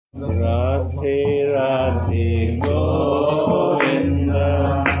Radhe Radhe Govinda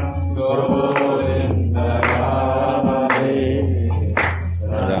Govinda Radhe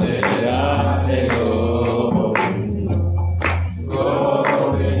Radhe Radhe Govinda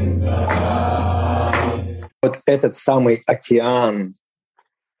Govinda Radhe. Вот этот самый океан,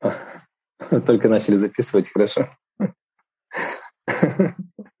 только начали записывать, хорошо?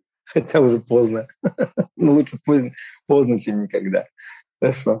 Хотя уже поздно. Но лучше поздно, чем никогда.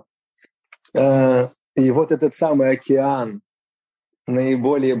 Хорошо. И вот этот самый океан,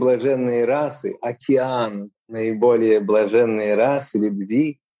 наиболее блаженные расы, океан наиболее блаженные расы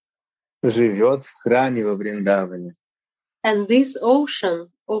любви живет в храме во Вриндаване. And this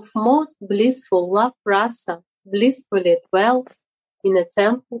ocean of most blissful love rasa blissfully dwells in a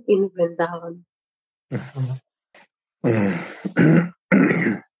temple in Vrindavan.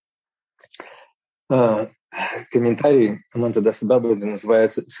 Комментарий Анантадаса Бабаджи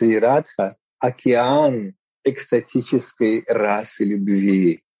называется Шри Радха «Океан экстатической расы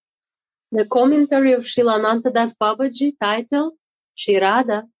любви». The commentary of Srila Anantadas Babaji titled Shri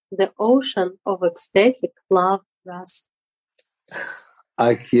Radha, the ocean of ecstatic love rasa.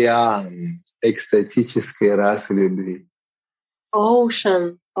 Океан экстатической расы любви.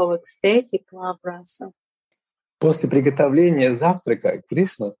 Ocean of ecstatic love rasa. После приготовления завтрака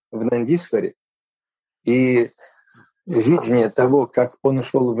Кришна в Нандишваре и видение того, как он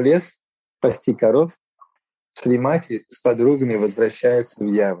ушел в лес пасти коров, Шримати с подругами возвращается в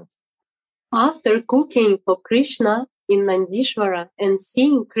Яват. After cooking for Krishna in Nandishvara and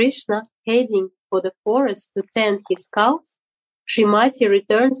seeing Krishna heading for the forest to tend his cows, Srimati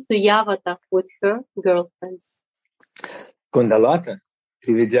returns to Yavata with her girlfriends. Кундалата,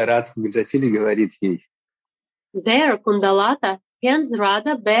 приведя Радху к Джатиле, говорит ей: There, Kundalata hands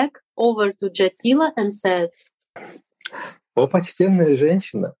Radha back over to Jatila and says, «О, почтенная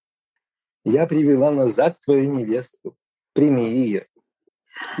женщина, я привела назад твою невестку, прими ее.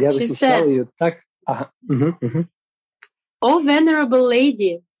 Я защищала ее так...» Oh, venerable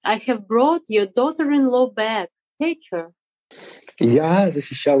lady, I have brought your daughter-in-law back. Take her. Я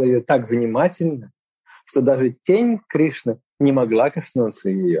защищала ее так внимательно, что даже тень Кришны не могла коснуться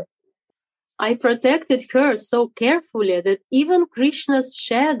ее. I protected her so carefully that even Krishna's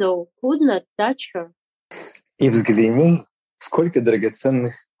shadow could not touch her. И взгляни, сколько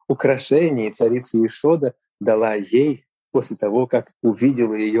драгоценных украшений царица Ешода дала ей после того, как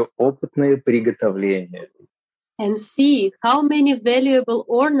увидела ее опытное приготовление. And see how many valuable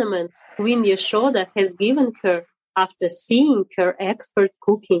ornaments Queen Yashoda has given her after seeing her expert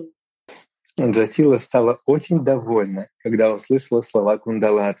cooking. Джатила стала очень довольна, когда услышала слова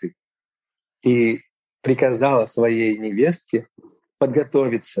Кундалаты, и приказала своей невестке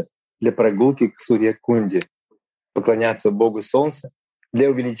подготовиться для прогулки к Сурья-Кунде, поклоняться Богу Солнца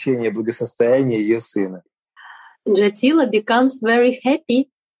для увеличения благосостояния ее сына. Jatila becomes very happy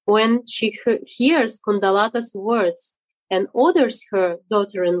when she hears Kundalata's words and orders her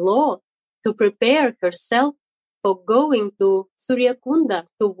daughter-in-law to prepare herself for going to Suryakunda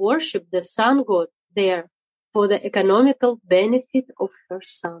to worship the sun god there for the economical benefit of her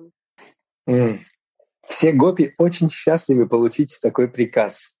son. Все гопи очень счастливы получить такой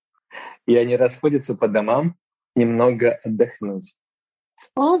приказ, и они расходятся по домам немного отдохнуть.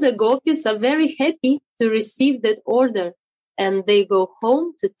 All the gopis are very happy to receive that order, and they go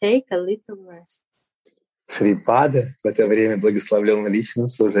home to take a little rest. Шрипада в это время благословлен личным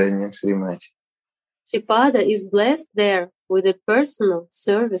служением Шримати. Shripada is blessed there with the personal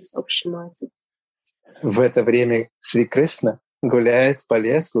service of Shrimati. В это время Шри Кришна гуляет по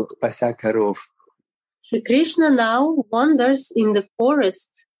лесу, пася коров. Shri Krishna now wanders in the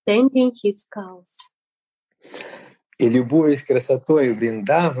forest, tending his cows. И, любуясь красотой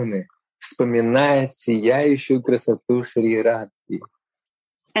Вриндаваны, вспоминает сияющую красоту Шри Радхи.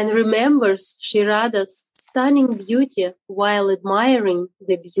 And remembers Shri Radha's stunning beauty while admiring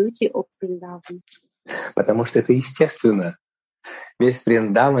the beauty of Vrindavan. Потому что это естественно. Весь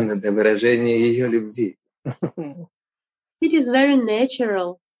Вриндаван — это выражение ее любви. It is very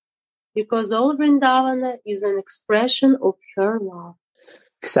natural, because all Vrindavana is an expression of her love.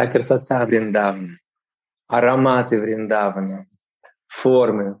 Вся красота Вриндавана, ароматы Вриндавана,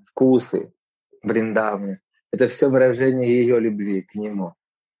 формы, вкусы Вриндавана — это все выражение ее любви к нему.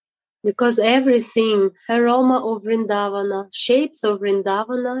 Because everything, aroma of Vrindavana, shapes of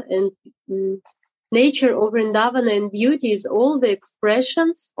Vrindavana, and nature of Vrindavana and beauty is all the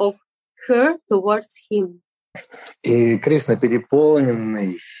expressions of her towards him. И Кришна,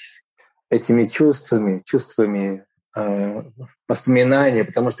 переполненный этими чувствами воспоминания,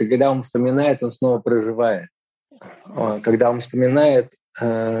 потому что когда он вспоминает, он снова проживает. Когда он вспоминает,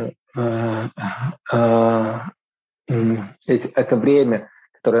 это время,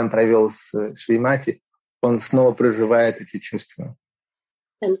 которое он провел с Шримати, он снова проживает эти чувства.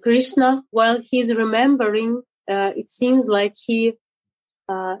 And Krishna, while he's remembering, it seems like he's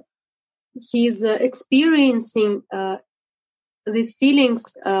experiencing these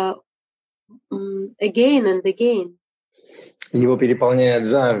feelings again and again. Его переполняет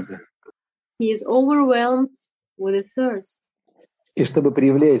жажда. He is overwhelmed with a thirst. И чтобы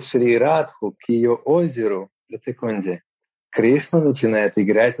привлечь Шри Радху к ее озеру Ратхакунде, Кришна начинает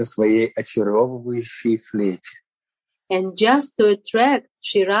играть на своей очаровывающей флейте. And just to attract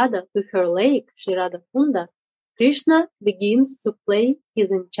Shri Radha to her lake, Shri Radha Kunda, Krishna begins to play his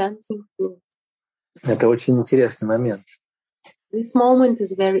enchanting flute. Это очень интересный момент. This moment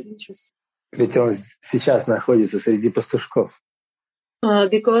is very interesting. Ведь он сейчас находится среди пастушков.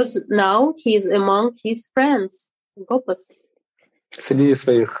 Because now he is among his friends, Gopas. Среди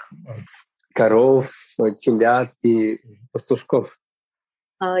своих коров, телят и пастушков.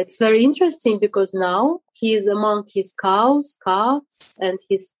 It's very interesting because now he is among his cows, calves, and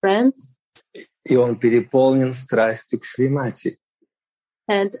his friends. И он переполнен страстью к Шримати.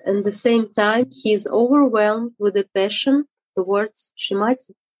 And at the same time, he is overwhelmed with a passion towards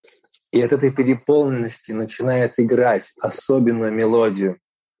Shrimati. И от этой переполненности начинает играть особенную мелодию,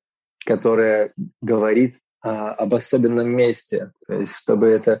 которая говорит об особенном месте, то есть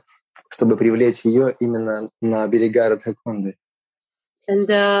чтобы привлечь ее именно на берега Радхакунды. And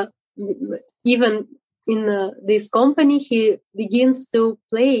even in this company, he begins to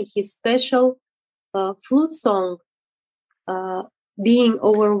play his special flute song, being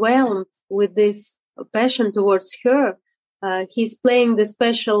overwhelmed with this passion towards her. He's playing the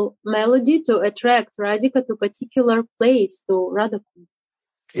special melody to attract Radhika to a particular place, to Radhakund.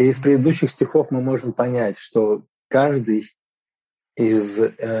 И из предыдущих стихов мы можем понять, что каждый из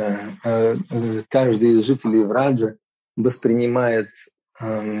жителей Враджа воспринимает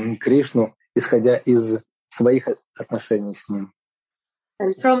Кришну, исходя из своих отношений с ним.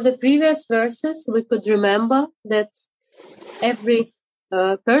 And from the previous verses, we could remember that every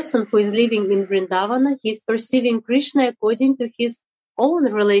person who is living in Vrindavana, he is perceiving Krishna according to his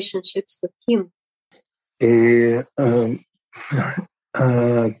own relationships with him. И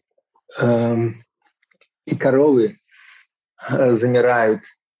коровы замирают.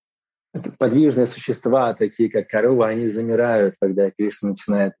 Подвижные существа, такие как коровы, они замирают, когда Кришна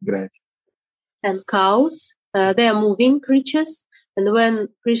начинает играть. And cows, they are moving creatures, and when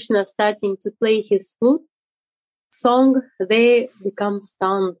Krishna starting to play his flute song, they become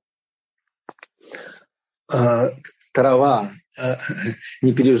stunned. Трава,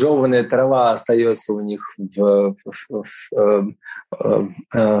 непережеванная трава остается у них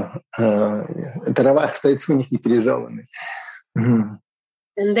трава остается у них непережеванной.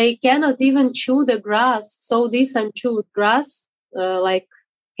 And they cannot even chew the grass, so this unchewed grass like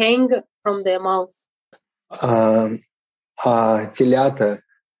hang from their mouth. Телята,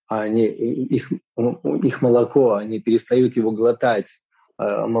 их молоко, они перестают его глотать.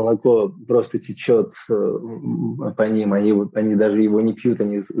 Молоко просто течет по ним, они даже его не пьют,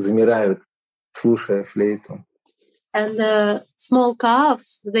 они замирают, слушая флейту. And small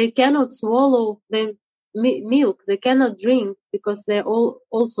calves, they cannot swallow the milk, they cannot drink because they're all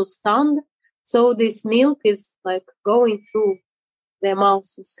also stunned. So this milk is like going through their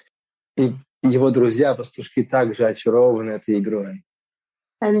mouths. И его друзья, пастушки, также очарованы этой игрой.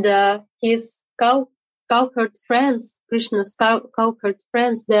 And his cowherd friends, Krishna's cowherd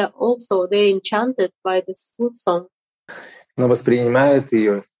friends, they're enchanted by this flute song. Но воспринимают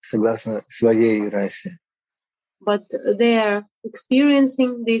ее согласно своей расе. But they are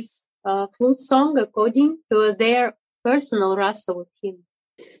experiencing this flute song according to their personal rasa with him.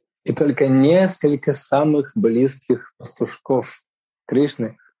 И только несколько самых близких пастушков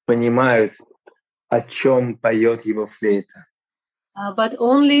Кришны понимают, о чем поет его флейта. But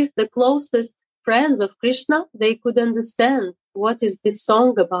only the closest friends of Krishna, they could understand what is this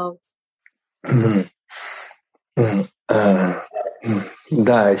song about.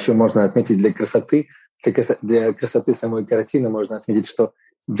 Да, еще можно отметить для красоты самой картины, можно отметить, что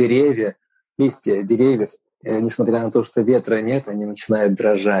деревья, листья деревьев, несмотря на то, что ветра нет, они начинают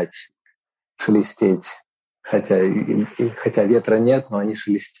дрожать, шелестеть. Хотя ветра нет, но они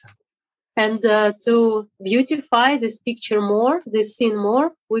шелестят. And to beautify this picture more, this scene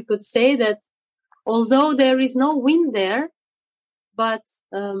more, we could say that although there is no wind there, but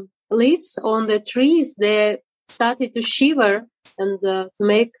leaves on the trees, they started to shiver and to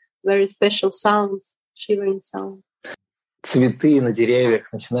make very special sounds, shivering sounds. Цветы на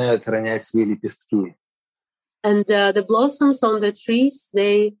деревьях начинают ронять свои лепестки. And the blossoms on the trees,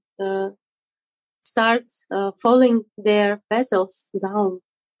 they start falling their petals down.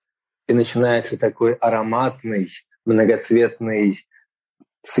 И начинается такой ароматный, многоцветный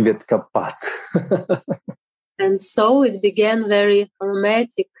цветкопад. And so it began very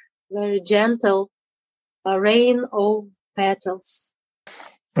aromatic, very gentle rain of petals.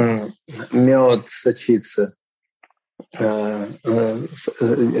 Мед сочится.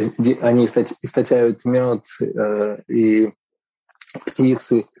 Они источают мед, и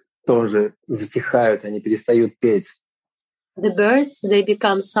птицы тоже затихают, они перестают петь. The birds, they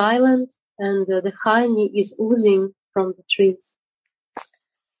become silent, and the honey is oozing from the trees.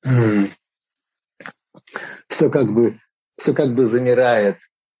 Все как бы замирает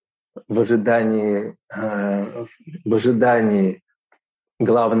в ожидании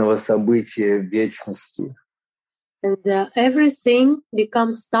главного события вечности. And everything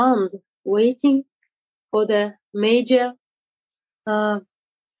becomes stunned, waiting for the major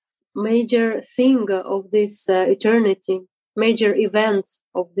thing of this eternity, major event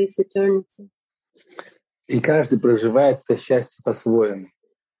of this eternity. И каждый проживает это счастье по-своему.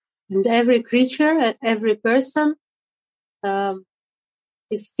 And every creature, every person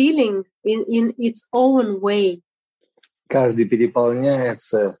is feeling in its own way. Каждый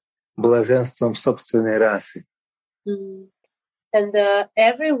переполняется блаженством собственной расы. And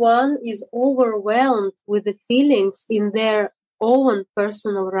everyone is overwhelmed with the feelings in their own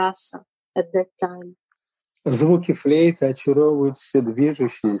personal rasa at that time. Звуки флейты очаровывают все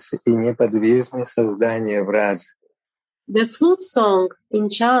движущиеся и неподвижные создания в радже. The flute song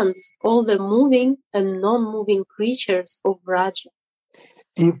enchants all the moving and non-moving creatures of Raja.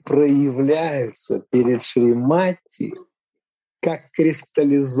 И проявляются перед Шримати как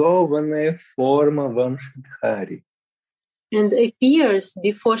кристаллизованная форма Вамшидхари. And appears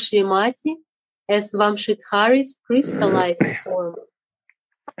before Srimati as Vamshidhari's crystallized form.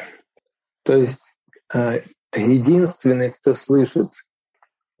 То есть единственный, кто слышит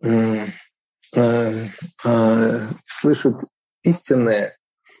истинное,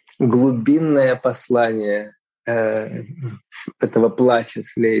 глубинное послание этого плача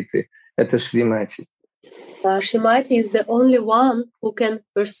флейты, это Шримати. Shrimati is the only one who can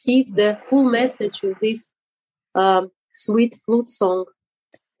perceive the full message of this sweet flute song.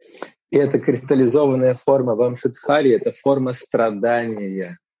 И эта кристаллизованная форма Вамшидхари — это форма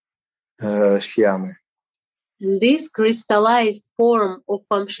страдания Шьямы. And this crystallized form of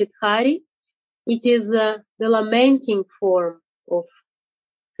Vamshidhari, it is the lamenting form of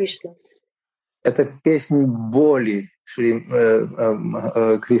Krishna. Это песнь боли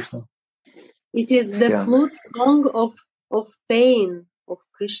Кришны. It is the flute song of pain of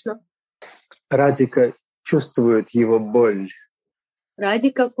Krishna. Радика чувствует его боль.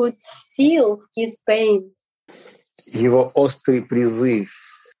 Radhika could feel his pain, его острый призыв,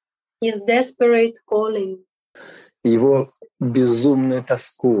 his desperate calling, его безумную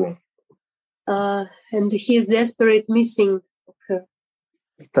тоску, and his desperate missing of her.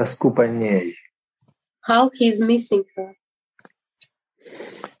 тоску по ней. How he is missing her.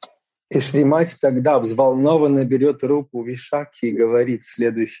 И Шримати тогда взволнованно берет руку Вишакхи и говорит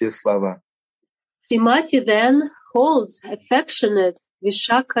следующие слова. Shrimati then holds affectionate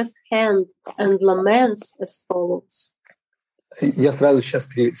Vishakha's hand and laments as follows. Я сразу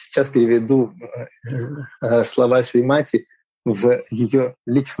сейчас переведу слова Шримати в ее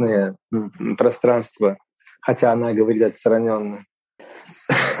личное пространство, хотя она говорит отстраненно.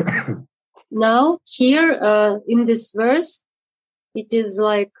 Now here in this verse, it is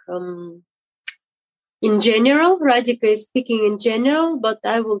like in general, Radhika is speaking in general, but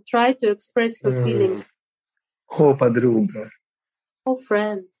I will try to express her feeling. О, подруга. Oh,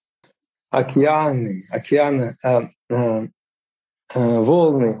 friend. Океаны,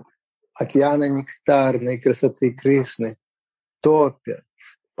 волны, океаны нектарной красоты Кришны топят,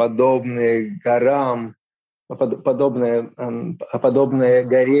 подобные горам, подобное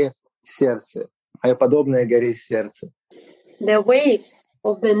горе сердца, подобное горе сердца. The waves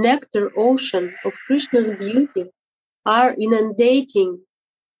of the nectar ocean of Krishna's beauty are inundating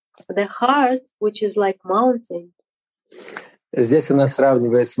the heart, which is like mountain. Здесь она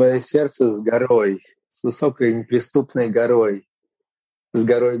сравнивает свое сердце с горой, с высокой неприступной горой, с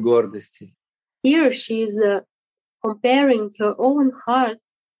горой гордости. Here she is comparing her own heart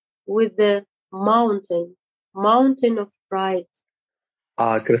with the mountain of pride.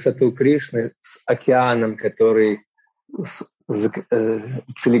 А красоту Кришны с океаном, который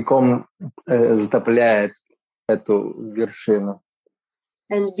целиком затопляет эту вершину.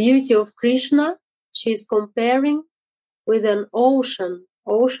 And beauty of Krishna, she is comparing with an ocean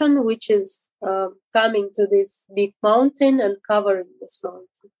which is coming to this big mountain and covering this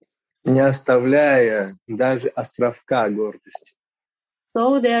mountain. не оставляя даже островка гордости.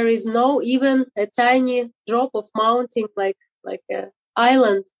 So there is no even a tiny drop of mountain, like an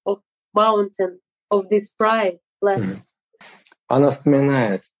island of mountain of this pride left. Она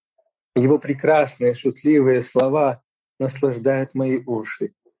вспоминает, его прекрасные шутливые слова наслаждают мои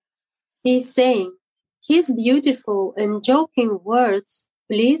уши. He's saying, his beautiful and joking words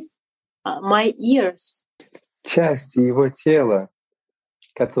please my ears. Части его тела,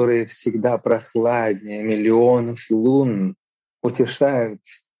 которые всегда прохладнее миллионов лун, утешают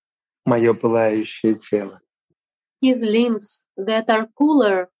мое пылающее тело. His limbs that are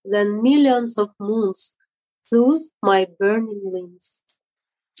cooler than millions of moons soothe my burning limbs.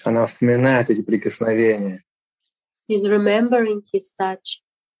 Она вспоминает эти прикосновения, He's remembering his touch,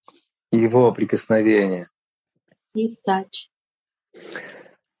 его прикосновения. his touch.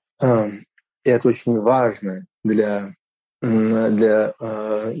 И это очень важно для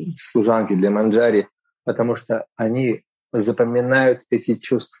служанки, для манджари, потому что они запоминают эти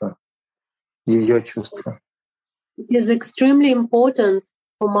чувства, ее чувства. It is extremely important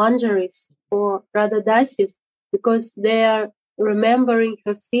for manjaris, for Radhadasis, because they are remembering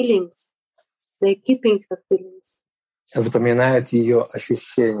her feelings. They're keeping her feelings. Запоминают ее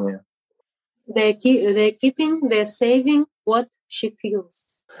ощущения. They're saving what she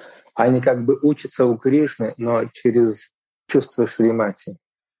feels. Они как бы учатся у Кришны, но через чувство Шримати.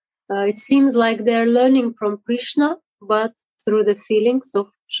 It seems like they're learning from Krishna, but through the feelings of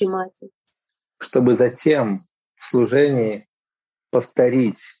Shrimati. Чтобы затем в служении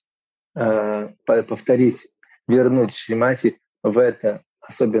повторить, вернуть Шримати в это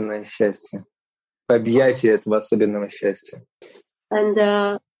особенное счастье, в объятие этого особенного счастья.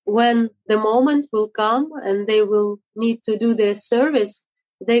 And when the moment will come and they will need to do their service,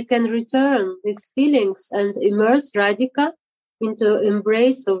 they can return these feelings and immerse Radhika into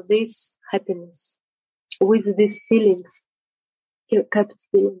embrace of this happiness with these feelings, kept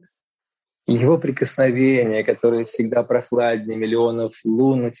feelings. Его прикосновения, которые всегда прохладнее миллионов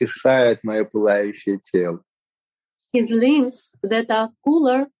лун, утешают мое пылающее тело. His limbs that are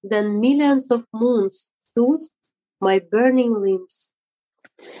cooler than millions of moons soothe my burning limbs.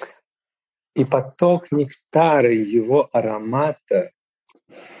 И поток нектара его аромата,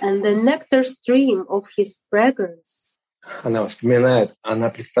 And the nectar stream of his fragrance. она вспоминает, она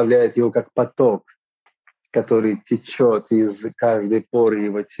представляет его как поток, который течет из каждой поры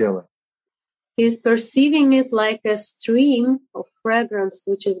его тела. He is perceiving it like a stream of fragrance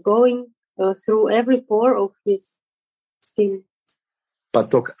which is going through every pore of his skin.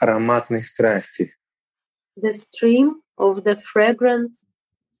 Поток ароматной страсти. The stream of the fragrant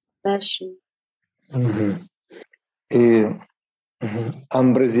passion. И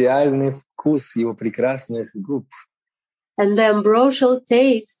амбразиальный вкус его прекрасных губ. And the ambrosial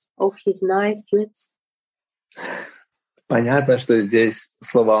taste of his nice lips. Понятно, что здесь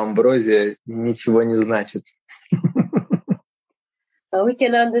слово амброзия ничего не значит. We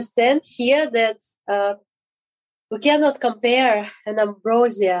can understand here that we cannot compare an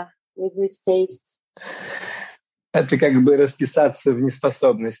ambrosia with this taste. Это как бы расписаться в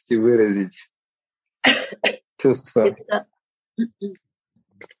неспособности выразить чувства.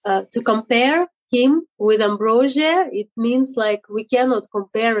 To compare him with ambrosia, it means like we cannot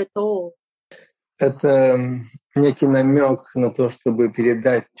compare at all. Это некий намек на то, чтобы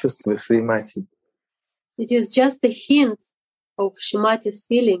передать чувства Шримати. It is just a hint of Shrimati's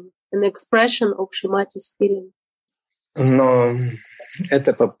feeling, an expression of Shrimati's feeling. Но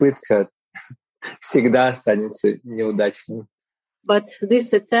эта попытка всегда останется неудачной. But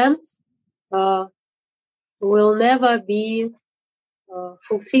this attempt will never be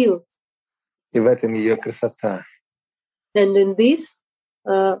fulfilled. И в этом ее красота. And in this,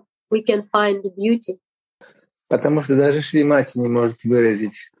 we can find beauty. Потому что даже Шримати не может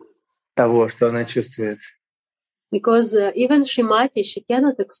выразить того, что она чувствует. Because even Shrimati, she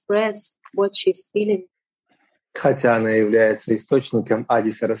cannot express what she's feeling. Хотя она является источником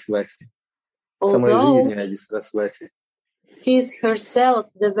Ади Сарасвати. Самой жизни Ади Сарасвати. She is herself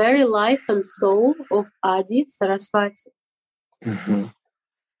the very life and soul of Adi Saraswati.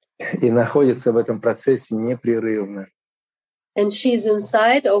 И находится в этом процессе непрерывно. And she is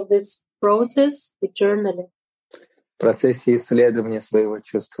inside of this process eternally. В процессе исследования своего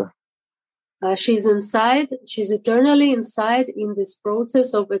чувства. She's eternally inside in this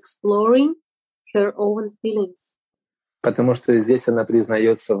process of exploring her own feelings. Потому что здесь она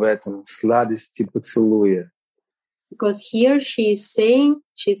признается в этом, в сладости поцелуя. Because here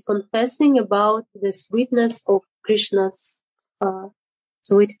she's confessing about the sweetness of Krishna's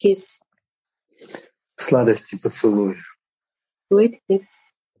sweet kiss. Сладости поцелуя. Sweet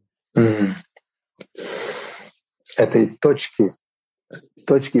kiss. Этой точки,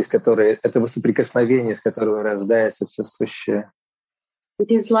 из которой, этого соприкосновения, с которого рождается все сущее. It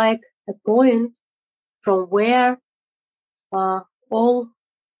is like a point from where all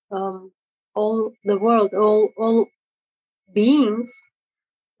the world, all beings,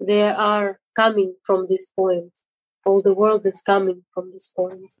 they are coming from this point. All the world is coming from this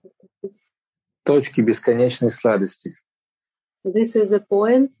point. Точки бесконечной сладости. This is a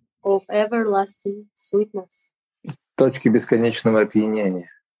point of everlasting sweetness. Точки бесконечного опьянения.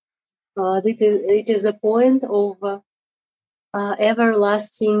 It is a point of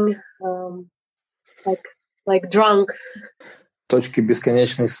everlasting, like drunk. Точки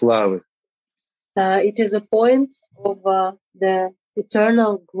бесконечной славы. It is a point of the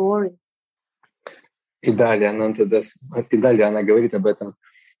eternal glory. И далее она говорит об этом.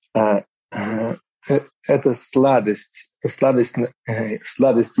 Эта сладость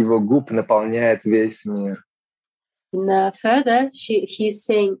его губ наполняет весь мир. And further, she's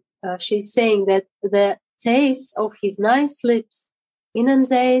saying that the taste of his nice lips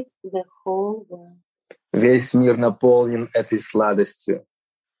inundate the whole world. Весь мир наполнен этой сладостью.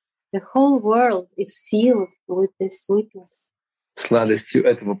 The whole world is filled with this sweetness. Сладостью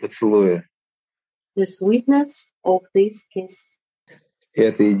этого поцелуя. The sweetness of this kiss. И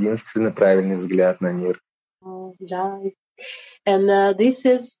это единственный правильный взгляд на мир. Right. And this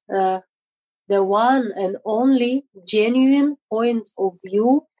is the one and only genuine point of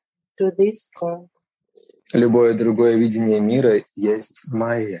view to this world. Любое другое видение мира есть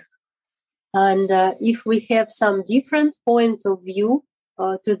майя. And if we have some different point of view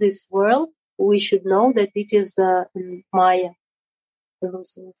to this world, we should know that it is Maya.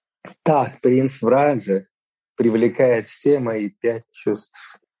 Так, принц Враджа привлекает все мои 5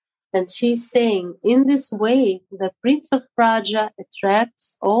 чувств. And she's saying, in this way, the Prince of Raja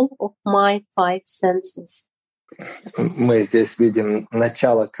attracts all of my 5 senses. Мы здесь видим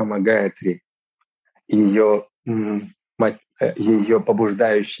начало Камагайатри, ее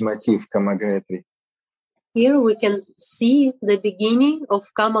побуждающий мотив Камагайатри. Here we can see the beginning of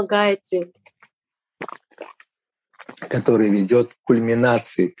Kamagayatri, который ведет к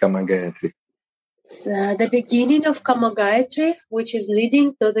кульминации Камагайатри. The beginning of Kamagayatri, which is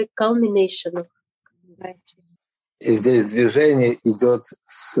leading to the culmination of Kamagayatri. И здесь движение идет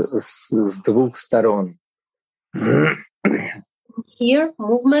с 2 сторон. Here,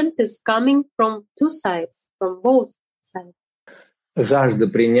 movement is coming from 2 sides, from both sides. Жажда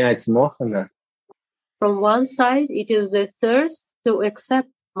принять Мохана. From one side, it is the thirst to accept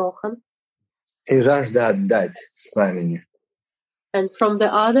Mohan. И жажда отдать Свамини. And from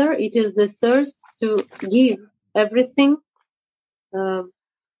the other, it is the thirst to give everything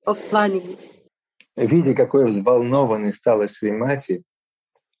of Swamini. Видя, какой взволнованной стала Шримати,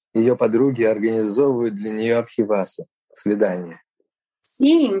 ее подруги организовывают для нее абхивасу, свидание.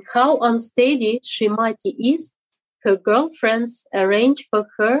 Seeing how unsteady Srimati is, her girlfriends arrange for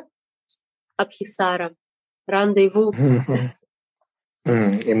her abhisara, rendezvous.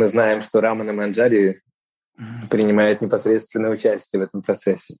 И мы знаем, что Рамана Манджари принимает непосредственное участие в этом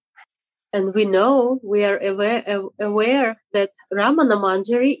процессе. And we know, we are aware that Ramana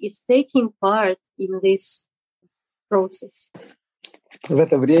Manjari is taking part in this process. В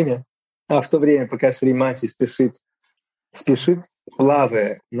то время, пока Шримати спешит,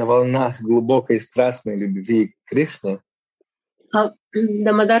 плавая на волнах глубокой страстной любви к Кришне.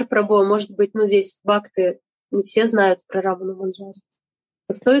 Дамодар Прабhu, может быть, здесь бхакты не все знают про Раману Манджари.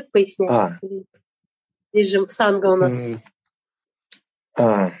 Стоит пояснять? Здесь же санга у нас.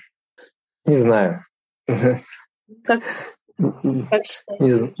 Не знаю. Как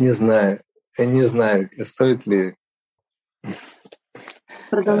считаете? Не знаю, стоит ли.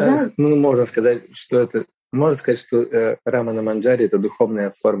 Продолжаем? Можно сказать, что Рамана Манджари — это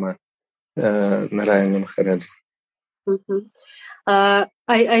духовная форма Нараяна Махараджа.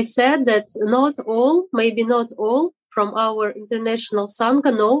 I said that maybe not all from our international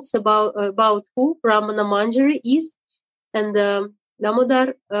Sangha knows about who Ramana Manjari is. And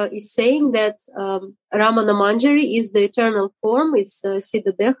Damodar is saying that Ramana Manjari is the eternal form, is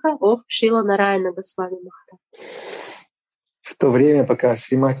Siddhadeha of Srila Narayana Goswami Maharaj. В то время, пока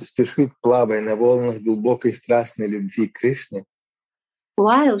Шримати спешит, плавая на волнах глубокой страстной любви к Кришне,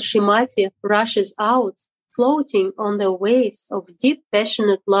 while Srimati rushes out, floating on the waves of deep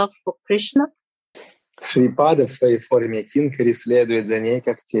passionate love for Krishna, Шрипада в своей форме кинкари следует за ней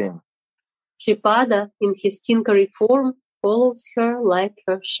как тень. Shripada in his kinkari form follows her like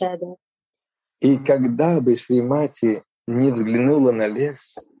her shadow. И когда бы Шримати не взглянула на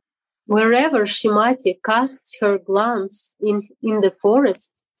лес, Wherever Shrimati casts her glance in the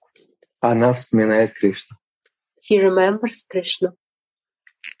forest, она вспоминает Кришну. she remembers Krishna.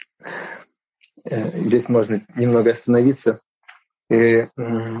 Здесь можно немного остановиться и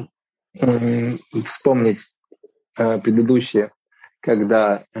вспомнить предыдущее,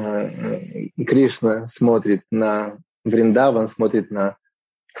 когда Кришна смотрит на Вриндаван,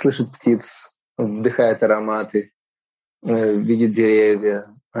 слышит птиц, вдыхает ароматы, видит деревья,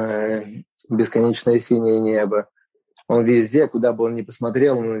 бесконечное синее небо. Он везде, куда бы он ни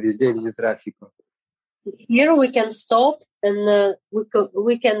посмотрел, он везде видит Радхику. Here we can stop and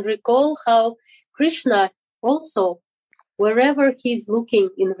we can recall how Krishna also, wherever he's looking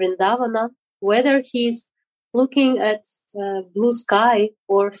in Vrindavana, whether he's looking at blue sky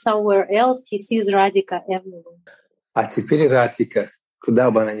or somewhere else, he sees Radhika everywhere. А теперь Радхика,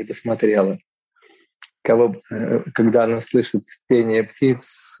 куда бы она ни посмотрела, когда она слышит пение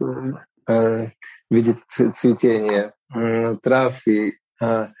птиц, видит цветение трав и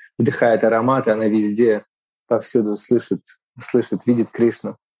вдыхает ароматы, она везде, повсюду слышит, видит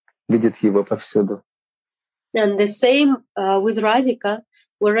Кришну, видит его повсюду. And the same with Radhika,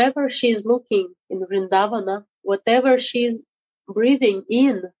 wherever she is looking in Vrindavana, whatever she is breathing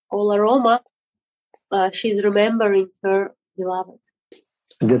in, all aroma, she's remembering her beloved.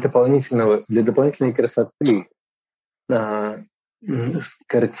 Для дополнительной красоты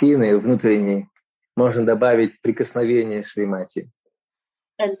картины внутренней можно добавить прикосновение Шримати.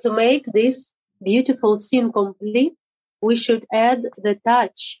 And to make this beautiful scene complete, we should add the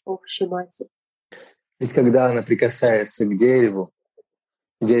touch of Shrimati. Ведь когда она прикасается к дереву,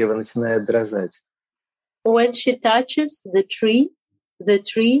 дерево начинает дрожать. When she touches the tree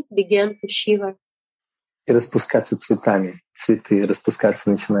began to shiver. И распускаться цветами. Цветы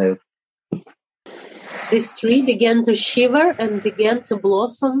распускаться начинают. This tree began to shiver and began to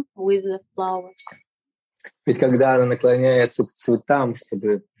blossom with the flowers. Ведь когда она наклоняется к цветам,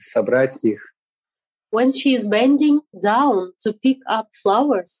 чтобы собрать их, When she is bending down to pick up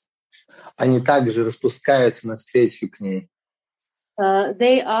flowers, они также распускаются навстречу к ней.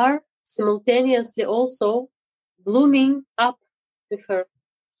 They are simultaneously also blooming up to her.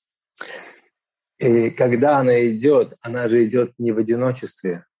 И когда она идет, она же идет не в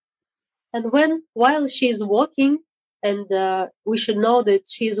одиночестве. And while she is walking, and we should know that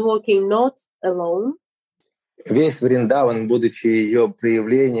she is walking not alone, Весь Вриндаван, будучи ее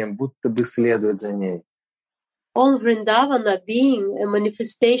проявлением, будто бы следует за ней. all Vrindavana being a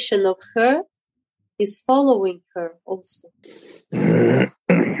manifestation of her is following her also.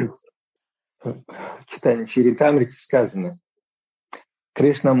 В читании Чаритамрити сказано,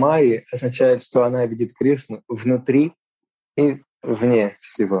 Кришна Майи означает, что она видит Кришну внутри и вне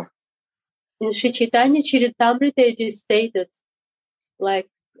всего. In Sri Chaitanya Charitamrita it is stated like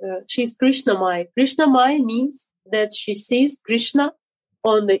she is Krishna Mai. Krishna Mai means that she sees Krishna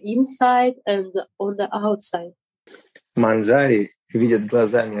on the inside and on the outside. Манджари видят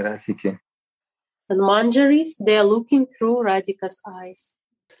глазами Радхики, And Manjaris, they are looking through Radhika's eyes.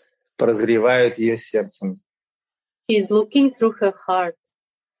 прозревают ее сердцем. He is looking through her heart.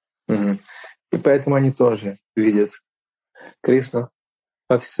 И поэтому они тоже видят Кришну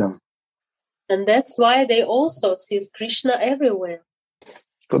во всем. And that's why they also see Krishna everywhere.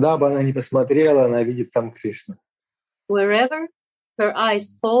 Куда бы она ни посмотрела, она видит там Кришну. Wherever her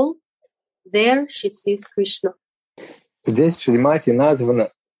eyes fall, there she sees Krishna. Здесь Шримати названа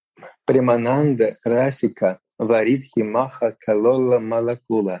Премананда Расика Варидхи Маха Калола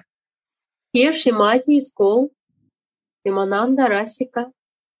Малакула. Here Shrimati is called Premananda Rasika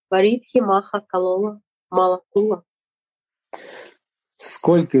Varidhi Maha Kalola Malakula.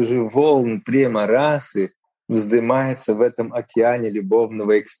 Сколько же волн према расы вздымается в этом океане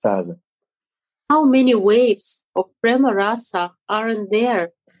любовного экстаза. How many waves of Prema Rasa aren't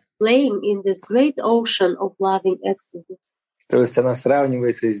there, playing in this great ocean of loving ecstasy? То есть она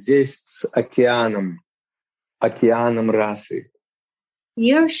сравнивается здесь с океаном расы.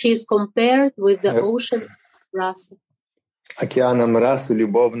 Here she is compared with the ocean Rasa, Океаном расы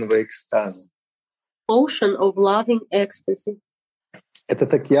любовного экстаза. ocean of loving ecstasy.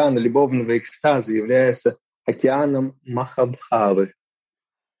 Этот океан любовного экстаза является океаном Махабхавы.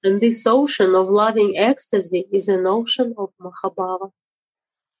 And this ocean of loving ecstasy is an ocean of Mahabhava.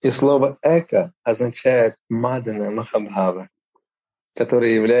 И слово «эко» означает «мадана Махабхава»,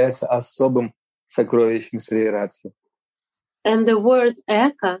 которое является особым сокровищем Шри Радхи. And the word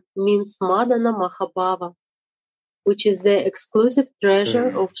Eka means Madana Mahabhava, which is the exclusive treasure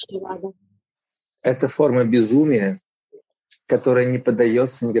of Shri Radha. Это форма безумия, которая не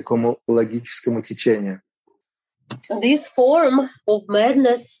поддается никакому логическому течению. This form of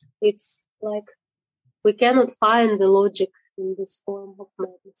madness it's like we cannot find the logic in this form of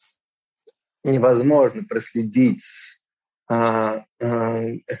madness. Невозможно проследить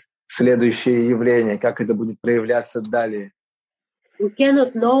следующее явление, как это будет проявляться далее. We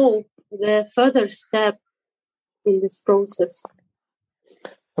cannot know the further step in this process.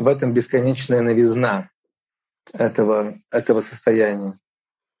 В этом бесконечная новизна этого состояния.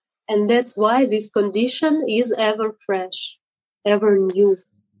 And that's why this condition is ever fresh, ever new.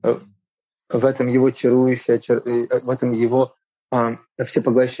 В этом его чарующее, в этом его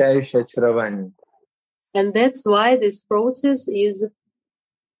всепоглощающее очарование. And that's why this process is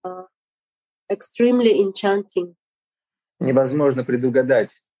extremely enchanting. Невозможно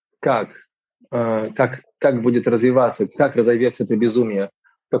предугадать, как будет развиваться, как разовьется это безумие,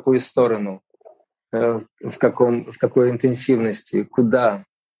 в какую сторону, в какой интенсивности, куда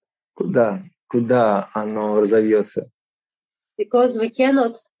оно разовьется. Because we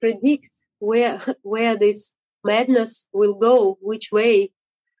cannot predict where this madness will go, which way.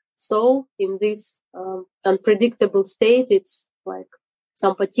 So in this unpredictable state, it's like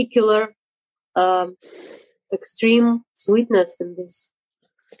some particular extreme sweetness in this.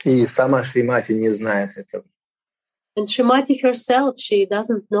 И сама Шримати не знает этого. And Shrimati herself, she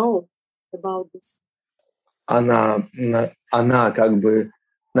doesn't know about this. Она как бы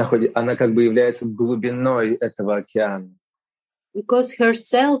является глубиной этого океана. Because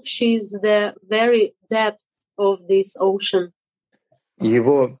herself, she's the very depth of this ocean.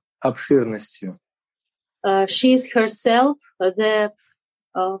 Его обширностью. She's herself the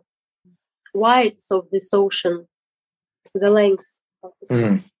width of this ocean, the length of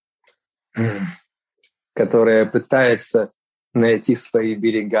this которая пытается найти свои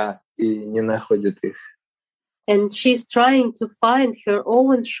берега и не находит их. And she's trying to find her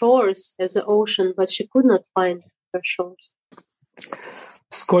own shores as the ocean, but she could not find her shores.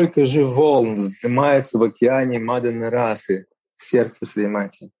 Сколько же волн вздымается в океане Маданы Расы, в сердце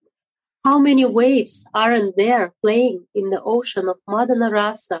Шримати? How many waves aren't there playing in the ocean of Madana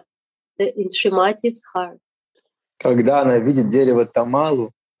Rasa, in Shrimati's heart? Когда она видит дерево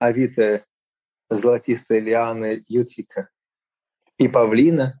Тамалу, овитое золотистой лианой ютика, и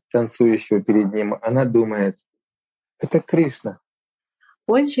павлина, танцующего перед ним, она думает, это Кришна.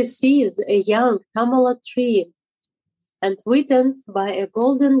 When she sees a young Tamala tree entwined by a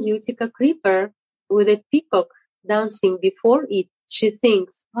golden Utica creeper with a peacock dancing before it, she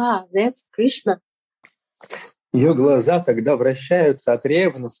thinks, that's Krishna. Ее глаза тогда вращаются от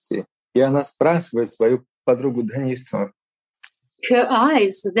ревности, и она спрашивает свою подругу Даништу. Her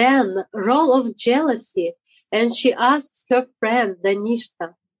eyes then roll of jealousy, and she asks her friend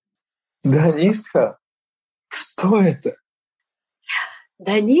Danishta. Даништха, что это?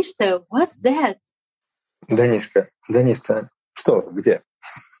 Danishta, what's that? Даништа, что, где?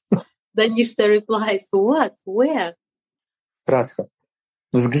 Danishta replies, what, where? Радха,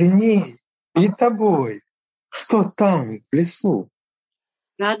 взгляни, перед тобой, что там, в лесу?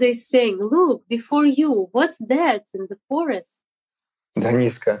 Radha is saying, look, before you, what's that in the forest?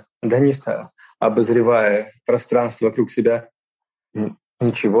 Даништа, обозревая пространство вокруг себя,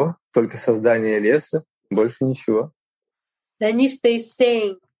 ничего, только создание леса, больше ничего. Danishta is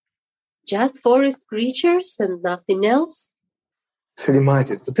saying, just forest creatures and nothing else?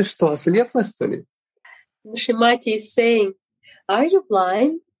 Шримати, ты что, ослепла, что ли? Shrimati is saying, are you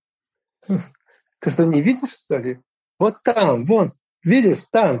blind? Ты что, не видишь, что ли? Вот там, вон, видишь,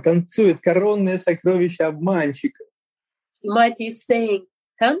 там танцует коронное сокровище обманщика. Shrimati is saying,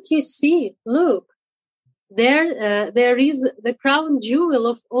 can't you see? Look, there is the crown jewel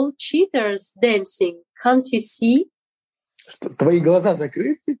of all cheaters dancing. Can't you see? Что, твои глаза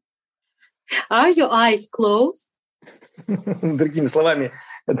закрыты? Are your eyes closed? Другими словами,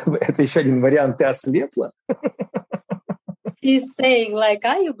 это еще один вариант, ты ослепла? He's saying, like,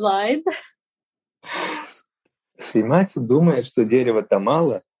 are you blind? Шримати думает, что дерево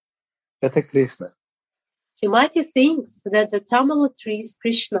Тамала — это Кришна. Shrimati thinks that the Tamala tree is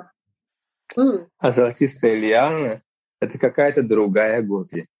Krishna. А золотистая лиана — это какая-то другая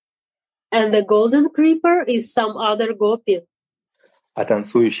гопи. And the golden creeper is some other gopi. А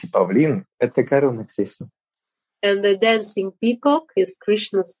танцующий павлин — это корона Кришны. And the dancing peacock is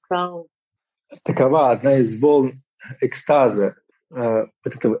Krishna's crown. Такова одна из волн экстаза,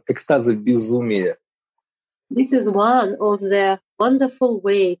 этого экстаза безумия. This is one of the wonderful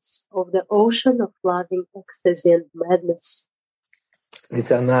waves of the ocean of loving ecstasy and madness.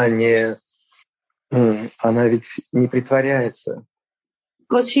 Ведь она ведь не притворяется.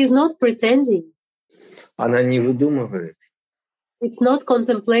 Because she is not pretending. Она не выдумывает. It's not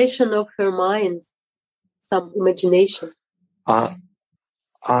contemplation of her mind, some imagination. А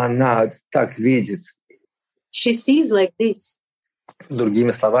она так видит. She sees like this.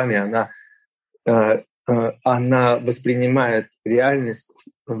 Другими словами, она воспринимает реальность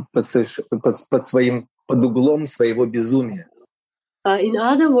под углом своего безумия. In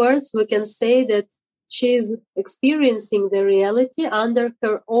other words, we can say that she is experiencing the reality under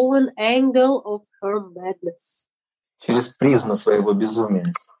her own angle of her madness. Через призму своего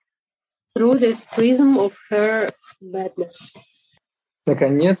безумия. Through this prism of her madness.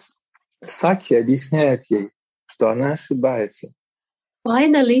 Наконец, Сакхи объясняет ей, что она ошибается.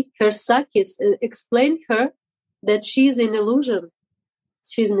 Finally, her Sakhis explain her that she is in illusion.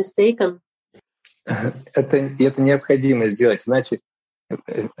 She is mistaken. Это необходимо сделать, иначе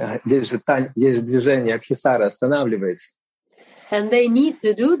здесь же движение Абхисара останавливается. And they need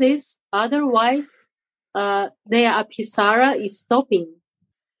to do this, otherwise their Abhisara is stopping.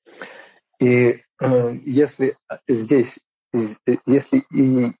 И если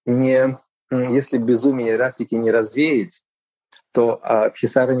безумие Радхики не развеять, то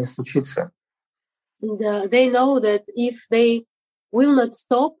Абхисара не случится. And, they know that if they will not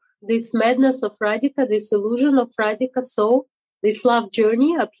stop this madness of Radhika, this illusion of Radhika, so this love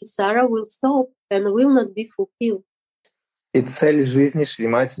journey, Abhisara, will stop and will not be fulfilled. И цель жизни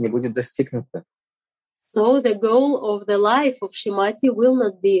Шримати не будет достигнута. So the goal of the life of Shrimati will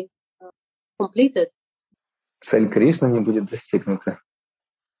not be completed. Цель Кришны не будет достигнута.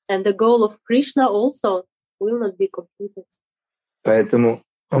 And the goal of Krishna also will not be completed. Поэтому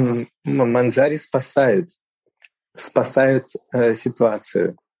Манджари спасают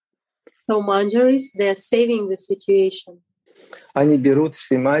ситуацию. So Manjaris, they are saving the situation. Они берут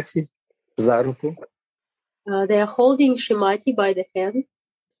Шримати за руку. They are holding Shrimati by the hand.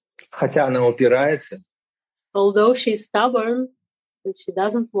 Хотя она упирается. Although she's stubborn and she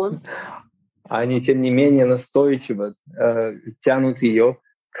doesn't want. Они, тем не менее, настойчиво тянут ее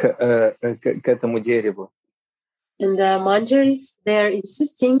к этому дереву. And the Manjaris, they are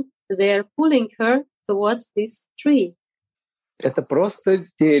insisting, they are pulling her towards this tree. Это просто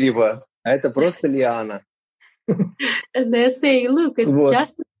дерево, а это просто лиана. And they're saying, look, it's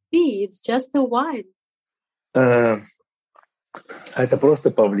just a tree, it's just a vine. А это просто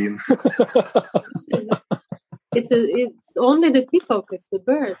павлин. It's only the peacock, it's the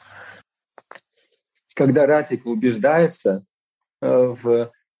bird. Когда Радхика убеждается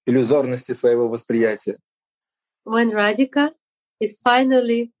в иллюзорности своего восприятия, when Radhika is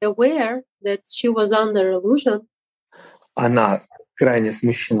finally aware that she was under illusion, она крайне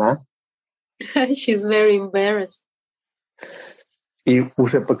смущена. She's very embarrassed. И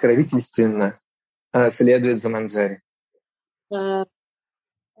уже покровительственно следует за Манджари.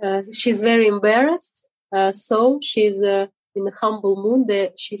 She's very embarrassed, so she's in a humble mood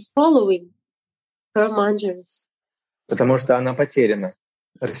that she's following her Manjaris. Потому что она потеряна.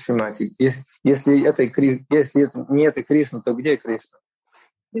 Если это не это Кришна, то где Кришна?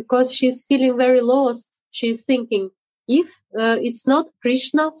 Because she's feeling very lost. She's thinking, if it's not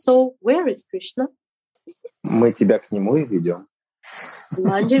Krishna, so where is Krishna? Мы тебя к нему и ведем.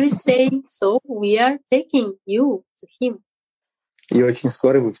 Manjari is saying, so we are taking you to him. И очень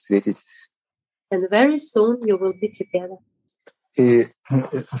скоро вы встретитесь. And very soon you will be together. И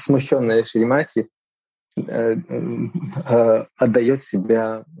смущенная Шримати отдает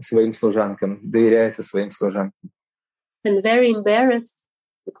себя своим служанкам, доверяется своим служанкам. And very embarrassed,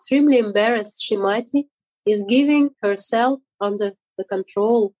 extremely embarrassed, Shrimati is giving herself under the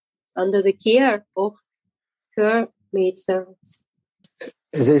control, under the care of her maidservants.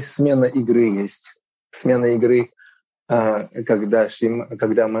 Здесь смена игры есть. Смена игры,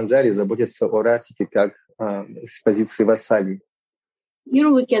 когда Манджари заботится о Радхике как с позиции вассали.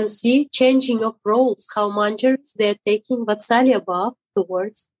 Here we can see changing of roles, how Manjaris, they are taking Vatsalya Bhav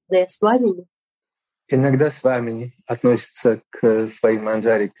towards their Swamini. Иногда Свамини относится к своим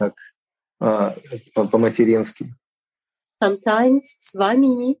Манджари как по-матерински. Sometimes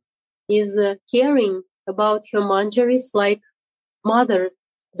Swamini is caring about her Manjaris like mother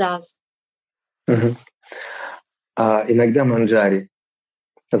does. А иногда Манджари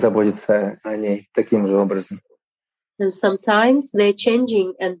заботится о ней таким же образом. And sometimes they're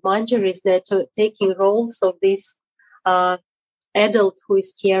changing, and Manjaris, they're taking roles of this adult who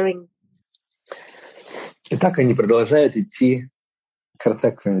is caring. И так они продолжают идти к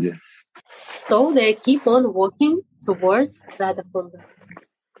Радхакунде. So they keep on walking towards Radhakunda.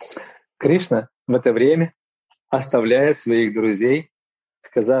 Кришна в это время оставляет своих друзей,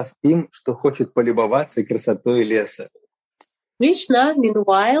 сказав им, что хочет полюбоваться красотой леса. Krishna,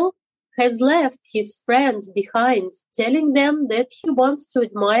 meanwhile, has left his friends behind, telling them that he wants to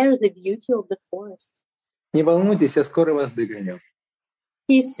admire the beauty of the forest. Не волнуйтесь, я скоро вас догоню.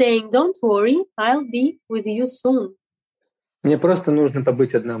 he's saying, don't worry, I'll be with you soon. Мне просто нужно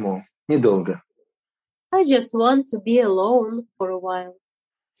побыть одному, недолго. I just want to be alone for a while.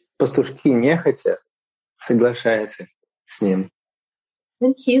 Пастушки нехотя соглашаются с ним.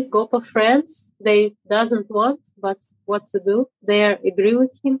 And his group of friends, they doesn't want, but what to do? They agree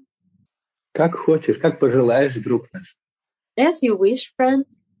with him. Как хочешь, как пожелаешь, друг наш. As you wish, friend.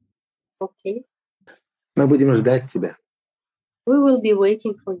 Okay. Мы будем ждать тебя. We will be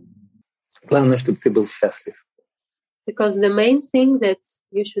waiting for you. Главное, чтобы ты был счастлив. Because the main thing that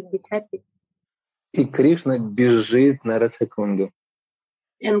you should be happy. И Кришна бежит на Радхакунду.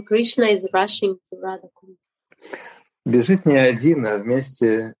 And Krishna is rushing to Radhakund. Бежит не один, а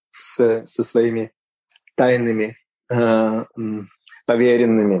вместе со своими тайными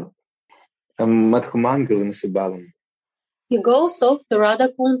поверенными Мадхумангалом и Субалом. He goes off to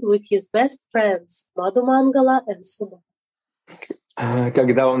Radhakund with his best friends, Madhumangala and Subal.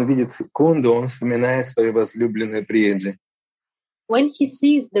 Когда он видит Кунду, он вспоминает свою возлюбленную Приyaджи. When he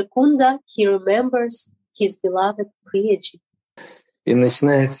sees the Kunda, he remembers his beloved Priyaji. И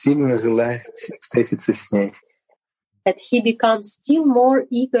начинает сильно желать встретиться с ней. That he becomes still more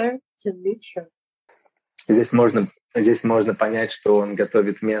eager to meet her. Здесь можно понять, что он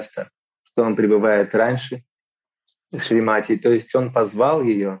готовит место, что он прибывает раньше Шримати. То есть он позвал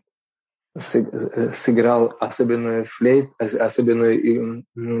ее, сыграл особенную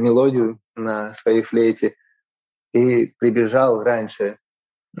мелодию на своей флейте и прибежал раньше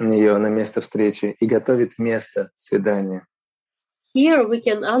нее на место встречи и готовит место свидания. Here we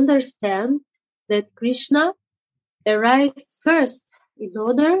can understand that Krishna arrived first in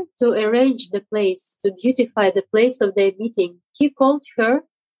order to arrange the place, to beautify the place of their meeting. He called her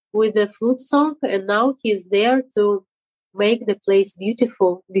with a flute song, and now he's there to make the place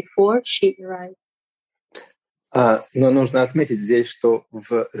beautiful before she arrived. Но нужно отметить здесь, что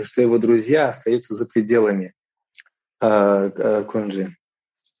его друзья остаются за пределами Кунджи.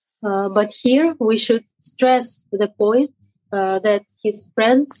 But here we should stress the point that his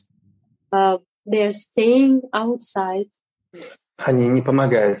friends, they're staying outside. Они не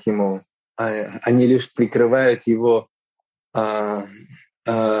помогают ему, они лишь прикрывают его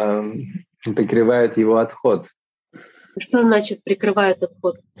отход. Что значит прикрывают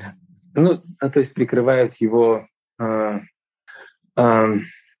отход? Ну, то есть прикрывают его в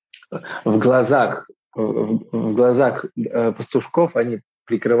глазах пастушков, они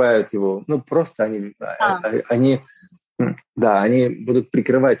прикрывают его, ну, просто они будут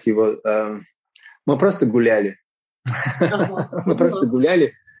прикрывать его. Мы просто гуляли. Мы просто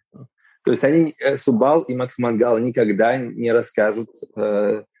гуляли. То есть они, Субал и Мадхумангал, никогда не расскажут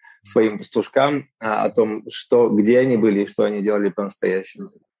своим пастушкам о том, где они были и что они делали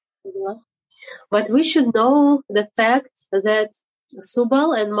по-настоящему. But we should know the fact that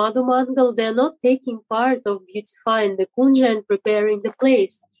Subal and Madhumangal, they're not taking part of beautifying the kunja and preparing the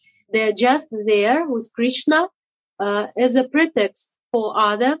place. They're just there with Krishna as a pretext for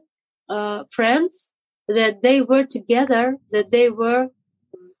other friends that they were together, that they were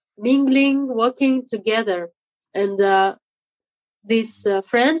mingling, working together. And these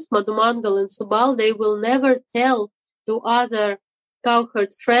friends, Madhumangal and Subal, they will never tell to other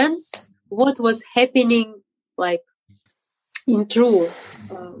cowherd friends what was happening, like in true,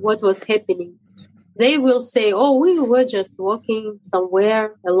 what was happening. They will say, oh, we were just walking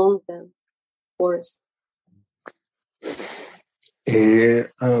somewhere along the forest. И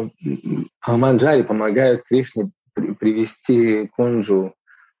Манджари помогают Кришне привести кунджу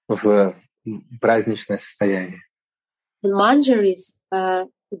в праздничное состояние. And manjaris,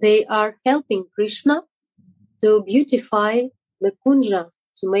 they are helping Krishna to beautify the kunja,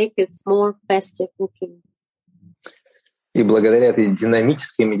 to make it more festive looking. И благодаря этой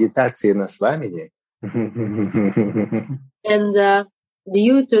динамической медитации на Свамине And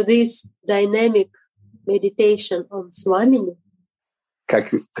due to this dynamic meditation on Swamini,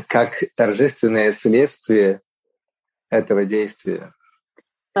 как торжественное следствие этого действия,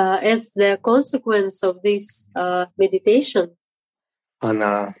 as the consequence of this meditation,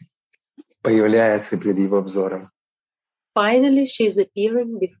 она появляется перед его взором. finally she's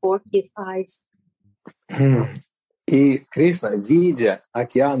appearing before his eyes. И Кришна, видя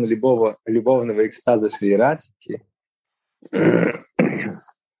океан любовного экстаза Шри Радхики,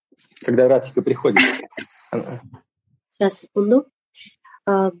 когда Радхика приходит, Сейчас, секунду.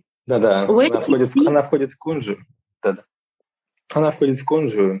 она входит в кунджу. Она входит в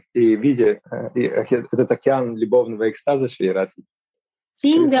кунджу и видя этот океан любовного экстаза Шри Радхики.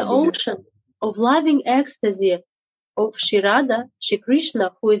 Seeing the ocean of loving ecstasy of Shri Radha, Shri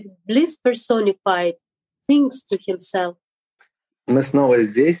Krishna, who is bliss personified, thinks to himself. мы снова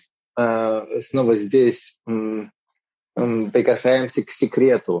здесь прикасаемся к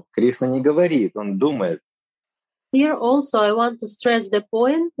секрету. Кришна не говорит, он думает. Here also I want to stress the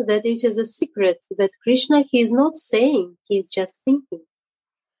point that it is a secret that Krishna, he is not saying, he is just thinking.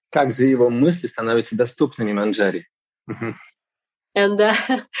 Как же его мысли становятся доступными Манджари? And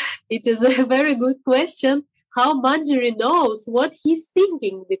it is a very good question how Manjari knows what he's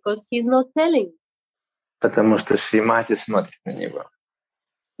thinking because he's not telling. Потому что Шримати смотрит на него.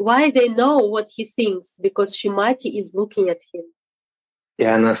 Why they know what he thinks? Because Shrimati is looking at him. И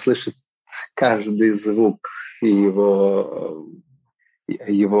она слышит каждый звук его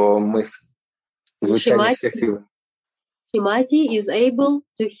мысли. Звучание всех его. Shrimati is able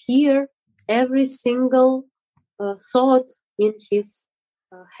to hear every single thought in his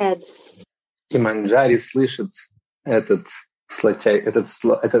head. И Манджари слышит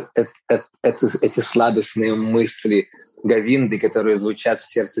эти сладостные мысли Говинды, которые звучат в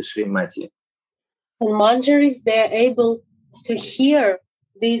сердце Шримати. And Manjaris, they are able to hear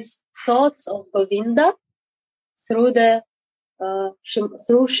these thoughts of Govinda through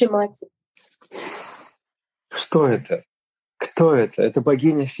Shrimati. Что это? Кто это? Это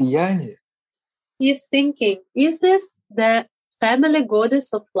богиня сияния? He's thinking, is this the family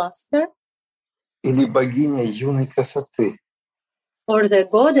goddess of luster? Или богиня юной красоты? Or the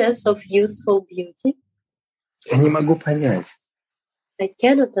goddess of youthful beauty? Я не могу понять. I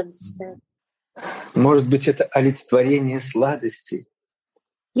cannot understand. Может быть, это олицетворение сладости?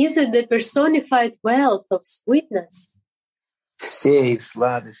 Is it the personified wealth of sweetness? Всей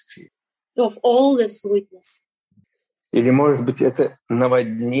сладости? Of all the sweetness? Или, может быть, это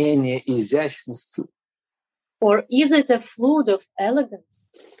наводнение изящности? Or is it a flood of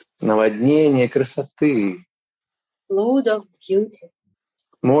elegance? Наводнение красоты? Flood of beauty?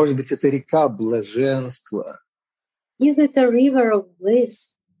 Может быть, это река блаженства? Is it a river of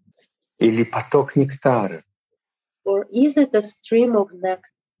bliss? Или поток нектара? Or is it a stream of nectar?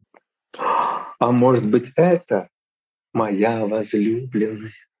 А может быть, это моя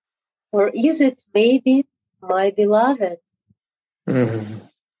возлюбленная? Or is it maybe my beloved?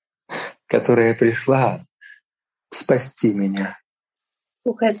 Которая пришла спасти меня.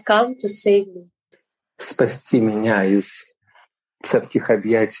 Who has come to save me? Спасти меня из цепких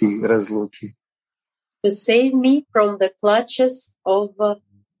объятий разлуки. To save me from the clutches of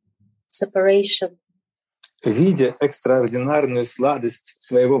separation. Видя экстраординарную сладость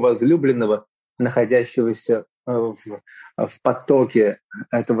своего возлюбленного, находящегося в потоке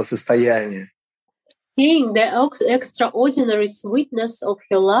этого состояния. Seeing the extraordinary sweetness of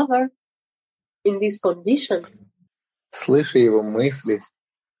her lover in this condition. Слыша его мысли,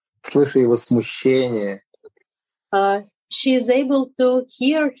 слыша его смущение. She is able to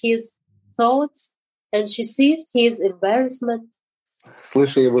hear his thoughts and she sees his embarrassment.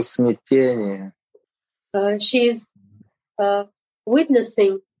 Слыша его смятение. She is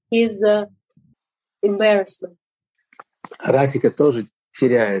witnessing his embarrassment. Радика тоже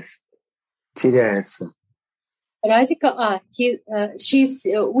теряется. Radhika, she's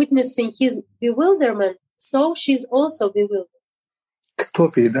witnessing his bewilderment, so she's also bewildered. Кто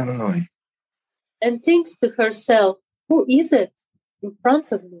передо мной? And thinks to herself, who is it in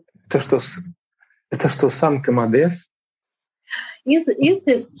front of me? Это что, сам Камадев? Is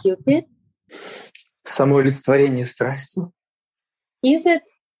this Cupid? Само олицетворение страсти? Is it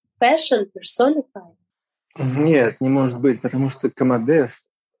passion personified? Нет, не может быть, потому что Камадев,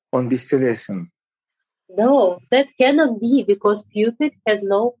 он бестелесен. No, that cannot be because Cupid has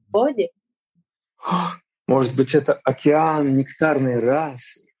no body. Может быть, это океан нектарной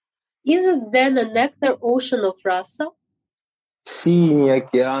расы? Is it then a nectar ocean of rasa? Синий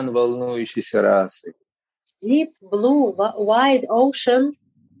океан волнующейся расы. Deep blue, wide ocean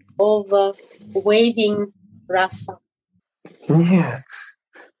of waving rasa. Нет,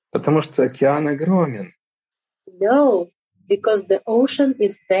 потому что океан огромен. No, because the ocean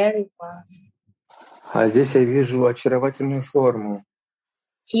is very vast. А здесь я вижу очаровательную форму.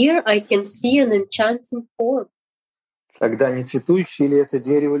 Here I can see an enchanting form. Тогда не цветущее ли это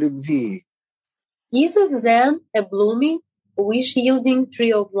дерево любви? Is it then a blooming, wish-yielding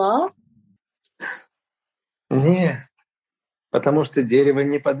tree of love? Нет, потому что дерево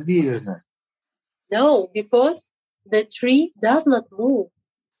неподвижно. No, because the tree does not move.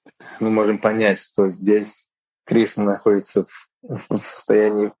 Мы можем понять, что здесь Кришна находится в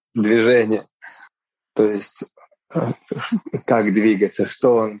состоянии движения. То есть как двигаться,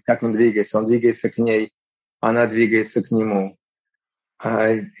 как он двигается? Он двигается к ней, она двигается к нему.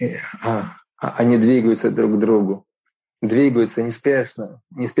 Они двигаются друг к другу. Двигаются неспешно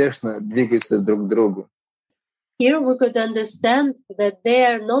двигаются друг к другу. Here we could understand that they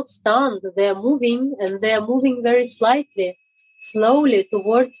are not stunned, they are moving, and they are moving very slightly, slowly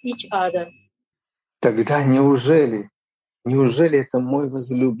towards each other. Тогда неужели это мой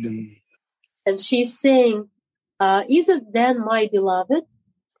возлюбленный? And she's saying, is it then my beloved?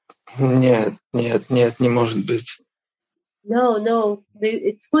 Нет, не может быть. No,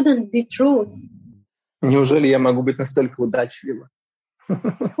 it couldn't be truth. Неужели я могу быть настолько удачлива?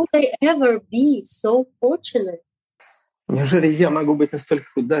 Could I ever be so fortunate? Неужели я могу быть настолько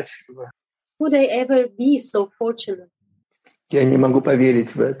удачлива? Could I ever be so fortunate? Я не могу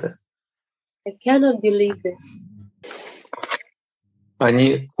поверить в это. I cannot believe this.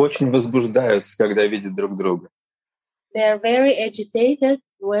 Они очень возбуждаются, когда видят друг друга. They are very agitated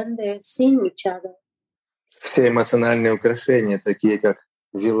when they are seeing each other. Все эмоциональные украшения, такие как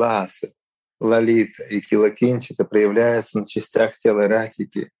виласы, лалита и килакинчита, проявляются на частях тела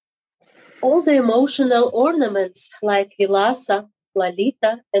Радхики. All the emotional ornaments like Vilasa,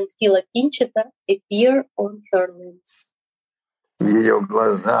 Lalita, and Kilakinchita appear on her limbs. В ее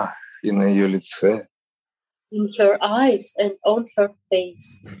глазах и на ее лице, In her eyes and on her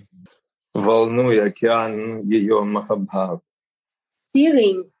face, волнуя океан ее махабхав.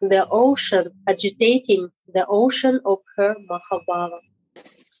 stirring the ocean, agitating the ocean of her Mahabhava.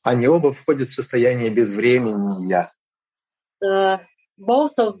 Они оба входят в состояние безвременья.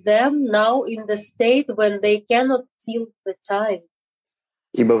 Both of them now in the state when they cannot feel the time,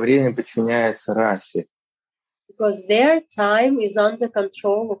 Ибо время подчиняется расе. because their time is under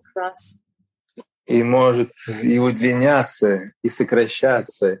control of Rasa. И может и удлиняться, и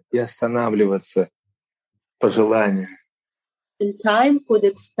сокращаться, и останавливаться по желанию. And time could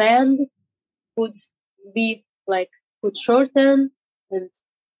expand, could shorten and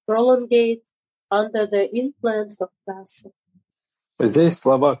prolongate under the influence of Rasa. Здесь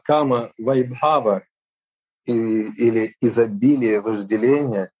слова кама вайбхава или изобилие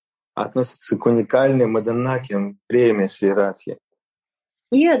вожделения относятся к уникальным маданакиям премии Шри Радхи.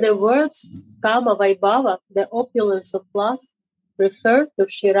 Here the words Kama Vaibhava, the opulence of lust, refer to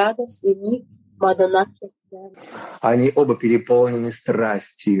Shirada's unique Madanakya. Они оба переполнены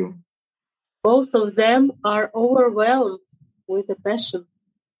страстью. Both of them are overwhelmed with a passion,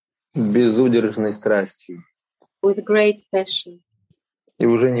 Безудержной страстью. with great passion, И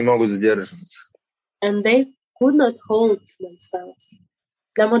уже не могут сдерживаться. and they could not hold themselves.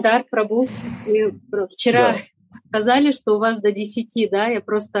 Дамодар Прабhu, вы вчера сказали, что у вас до 10, да? Я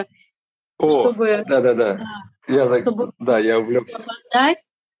просто, чтобы... Да. Я увлекся. Опоздать.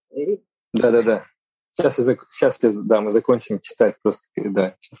 Да. Сейчас мы закончим читать просто.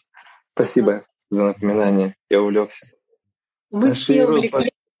 Да, сейчас. Спасибо за напоминание. Я увлекся. Мы все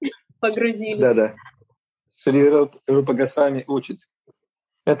увлеклись, погрузились. Да. Шри Рупа Госвами учит.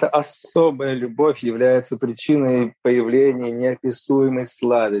 Эта особая любовь является причиной появления неописуемой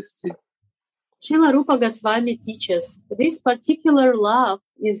сладости. Srila Rupa Goswami teaches, this particular love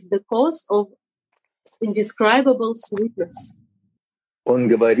is the cause of indescribable sweetness. Он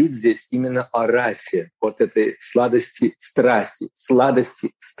говорит здесь именно о расе, вот этой сладости страсти.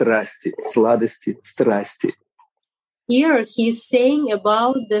 Here he is saying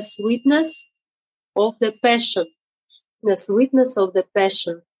about the sweetness of the passion. The sweetness of the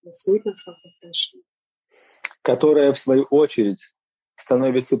passion. Которая, в свою очередь,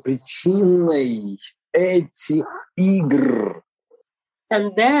 становится причиной этих игр.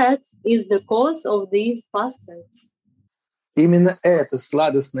 And that is the cause of these pastimes. Именно эта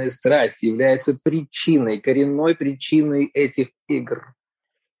сладостная страсть является коренной причиной этих игр.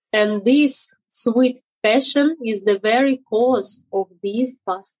 And this sweet passion is the very cause of these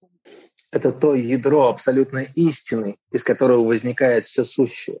pastimes. Это то ядро абсолютной истины, из которого возникает все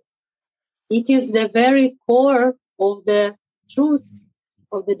сущее. It is the very core of the truth,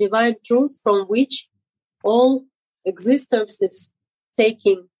 of the divine truth from which all existence is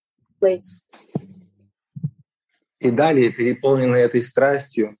taking place. И далее, переполненная этой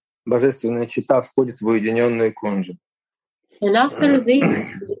страстью, божественная чита входит в уединенную кунджу. And after this,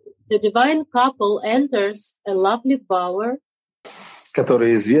 the divine couple enters a lovely bower,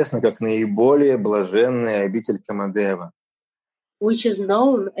 которая известна как наиболее блаженная обитель Камадева. which is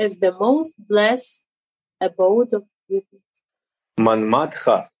known as the most blessed abode of beauty.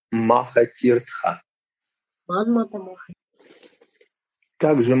 Манмадха Махатиртха. Манмата Маха.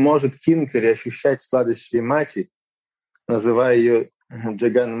 Как же может Кинкари ощущать сладость Шримати, называя ее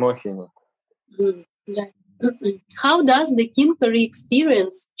Джаган Мохини? How does the Kinkari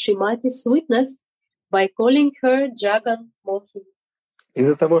experience Srimati's sweetness by calling her Jagan Mohi?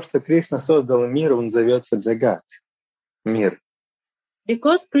 Из-за того, что Кришна создал мир, он зовется Джагат, мир.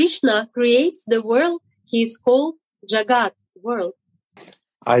 Because Krishna creates the world, he is called Jagat, world.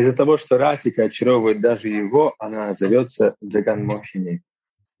 А из-за того, что Радхика очаровывает даже его, она зовется Джаган-мохини.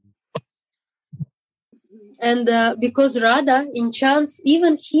 And because Radha enchants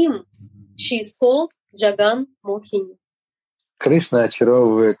even him, she is called Jagan Mohini. Кришна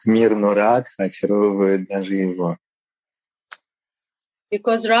очаровывает мир, но Радха очаровывает даже его.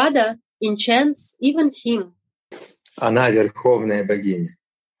 Because Radha enchants even him. Она верховная богиня.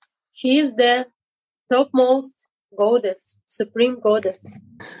 She is the topmost goddess, supreme goddess.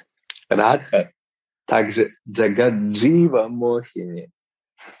 Радха также Джагаджива Мохини.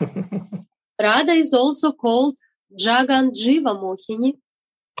 Radha is also called Jagan Jiva Mohini,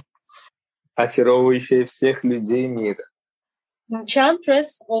 очаровывающая всех людей мира.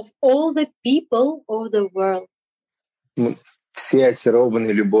 enchantress of all the people of the world. Все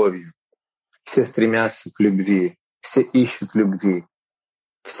очарованы любовью, все стремятся к любви, все ищут любви,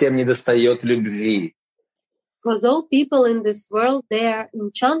 всем недостает любви. Because all people in this world, they are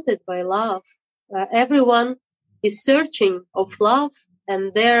enchanted by love. Everyone is searching of love,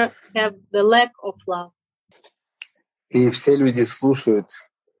 and they have the lack of love. И все люди слушают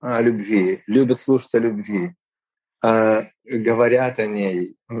о любви, любят слушать о любви, говорят о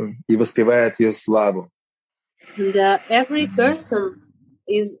ней и воспевают ее славу. And every person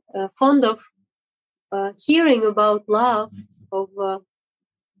is fond of hearing about love,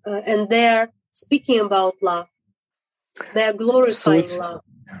 and they are speaking about love. They are glorifying love.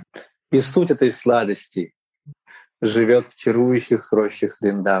 И суть этой сладости живет в чарующих рощах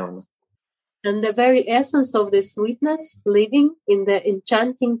Вриндавана. And the very essence of the sweetness living in the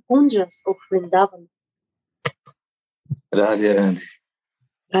enchanting kunjas of Vrindavan. Ради.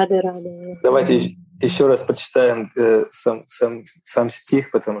 Раде. Давайте еще раз прочитаем сам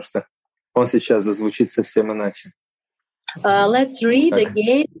стих, потому что он сейчас зазвучит совсем иначе. Let's read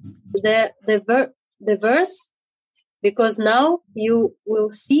again the verse, because now you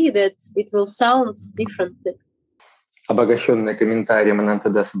will see that it will sound differently. Обогащенный комментарием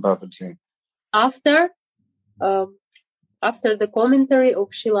Анантадаса Бабаджи. After the commentary of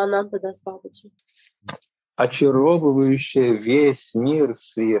Srila Anantadas Babaji. Очаровывающая весь мир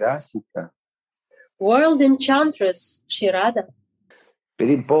Шри Расика, World enchantress Shirada,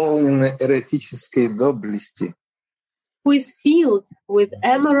 переполнена эротической доблести, who is filled with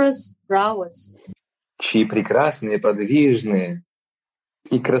amorous prowess, чьи прекрасные, подвижные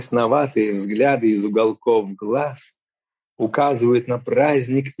и красноватые взгляды из уголков глаз указывают на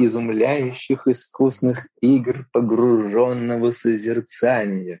праздник изумляющих искусных игр погруженного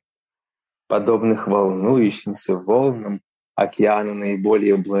созерцания, подобных волнующимся волнам океана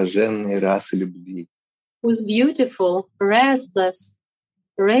наиболее блаженной расы любви. Whose beautiful, restless,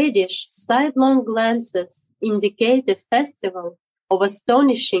 reddish, sidelong glances indicate a festival of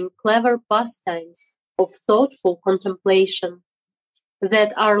astonishing, clever pastimes, of thoughtful contemplation,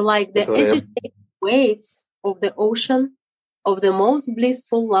 that are like the agitated waves of the ocean of the most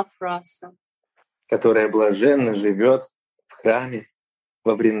blissful love rasa, которая блаженно живет в храме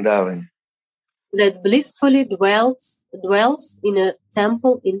во Вриндаване. That blissfully dwells in a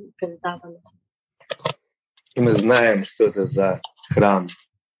temple in Vrindavan. И мы знаем, что это за храм.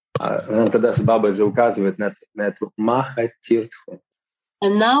 Тогда Бабаджи указывает на эту Махатиртху.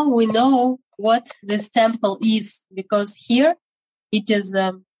 And now we know what this temple is, because here it is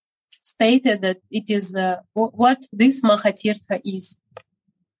stated that it is what this Mahatirtha is.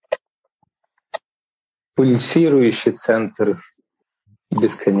 Пульсирующий центр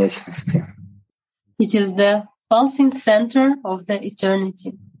бесконечности. It is the pulsing center of the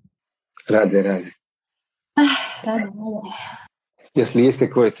eternity. Рады. Рады. Если есть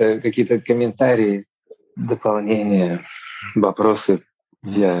какие-то комментарии, дополнения, вопросы,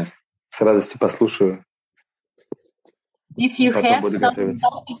 я с радостью послушаю. If you have something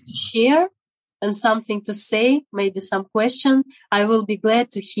to share and something to say, maybe some question, I will be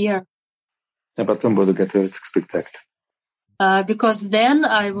glad to hear. А потом буду готовиться к спектаклю. Because then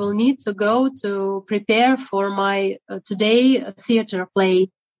I will need to go to prepare for my today theater play.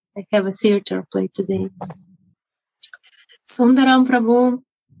 I have a theater play today. Sundaram Prabhu,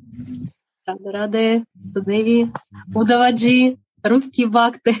 Radhe, Судеви, Удаваджи, русские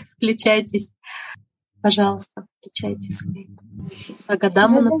бхакты, включайтесь. Пожалуйста, включайте свои.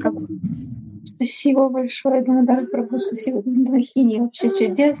 Агадамана Прабhu. Спасибо большое, Дамодар Прабhu, спасибо, Дамахини. Вообще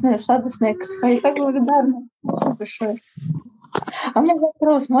чудесная, сладостная каха. Я так благодарна. Спасибо большое. А у меня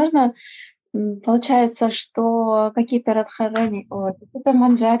вопрос. Можно, получается, что какие-то радхарани, это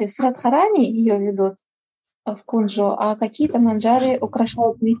манджари, с радхарани ее ведут в кунджу, а какие-то манджари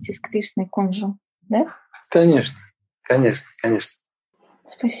украшают вместе с Кришной кунджу, да? Конечно.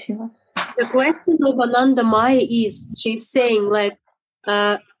 Спасибо. The question of Ananda Maya is, she's saying like,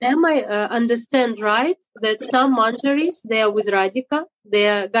 am I understand right that some manjaris, they are with Radhika, they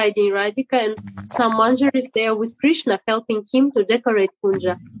are guiding Radhika, and some manjaris, they are with Krishna, helping him to decorate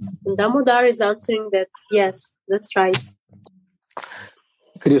Kunja. And Damodar is answering that, yes, that's right.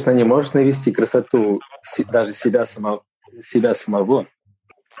 Кришна не может навести красоту даже себя самого.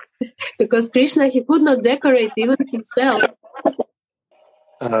 Because Krishna, he could not decorate even himself.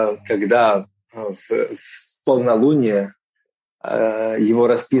 Когда в полнолуние его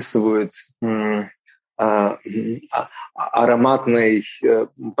расписывают ароматной,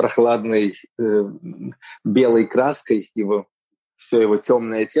 прохладной белой краской, все его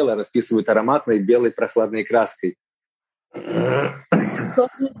темное тело расписывают ароматной белой прохладной краской.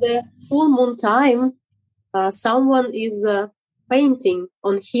 Because with the full moon time, someone is painting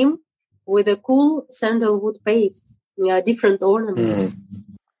on him with a cool sandalwood paste, different ornaments.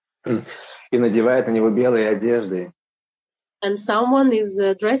 И надевает на него белые одежды. And someone is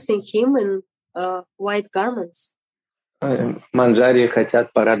dressing him in white garments. Манджари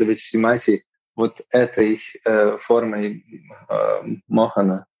хотят порадовать Шримати вот этой формой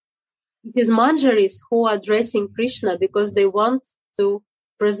мохана. It is manjaris who are dressing Krishna because they want to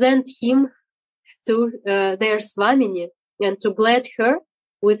present him to their Swamini and to glad her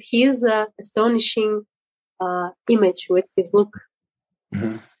with his astonishing image, with his look.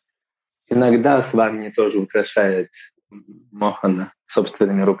 Иногда Свамини тоже украшает мохана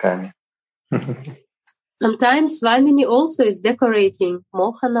собственными руками. Sometimes Swamini also is decorating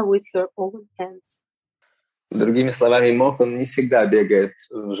Mohana with her own hands. Другими словами, Мохан не всегда бегает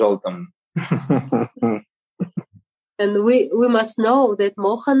в желтом. And we must know that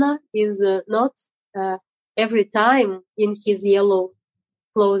Mohana is not every time in his yellow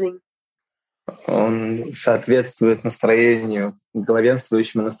clothing. Он соответствует настроению,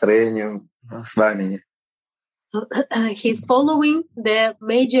 главенствующему настроению Свамини. He's following the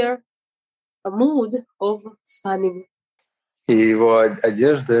major mood of Swamini. И его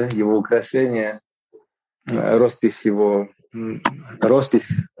одежда, его украшения,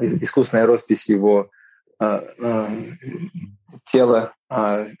 искусная роспись его тела,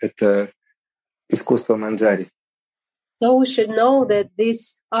 это искусство манджари. So we should know that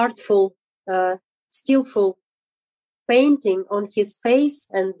this artful, skillful painting on his face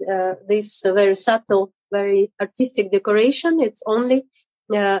and this very subtle, very artistic decoration, it's only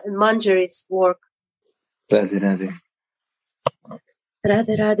Manjari's work. Ради, ради.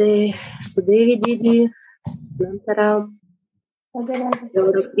 Раде, раде, Судеви Didi, Nantaram,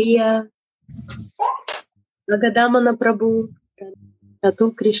 Gaurapriya, Agadamana Prabhu,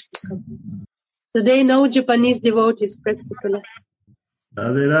 Tatu Krishna. Today, no Japanese devotees practically.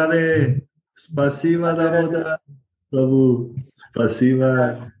 Radhe Radhe, Spasiba Damodar Prabhu,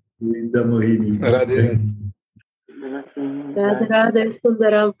 Spasiba Linda Mohini. Радhe. Радhe Радhe,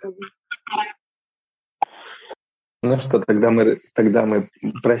 Sundaram Prabhu. Ну что, тогда мы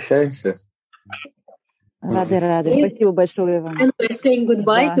прощаемся. Рады. Спасибо большое вам. And we're saying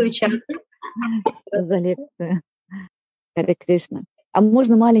goodbye to each other. За лекцию. Харе Кришна. А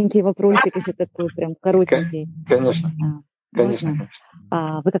можно маленький вопросик еще такой, прям коротенький? Конечно. Конечно.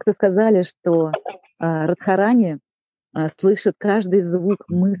 Вы как-то сказали, что Радхарани слышит каждый звук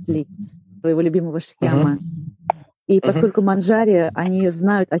мыслей своего любимого Шьяма. И поскольку манджари, они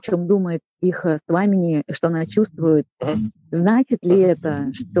знают, о чем думает их Свамини, что она чувствует, значит ли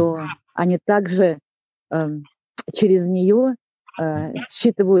это, что они также через нее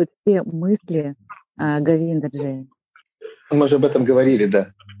считывают все мысли Говиндаджи? Мы же об этом говорили,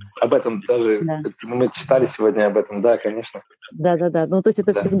 да. Об этом даже мы читали сегодня об этом, да, конечно. Да. Ну, то есть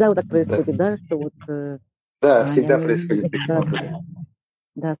это всегда вот так происходит, да? Что вот, да, всегда происходит таким образом.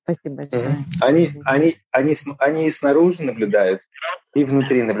 Да, спасибо большое. Они и снаружи наблюдают, и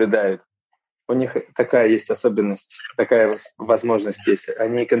внутри наблюдают. У них такая есть особенность, такая возможность есть.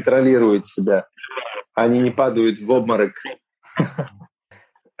 Они контролируют себя. Они не падают в обморок.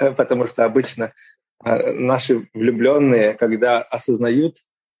 Потому что обычно наши влюбленные, когда осознают,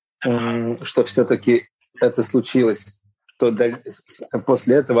 что все-таки это случилось, то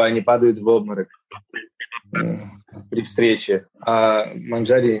после этого они падают в обморок при встрече, а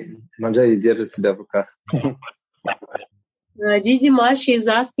манджари держит себя в руках. Didi Mashi is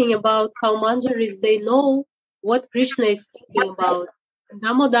asking about how manjaris, they know what Krishna is thinking about.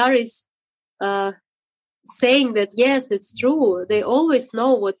 Damodar is saying that yes, it's true. They always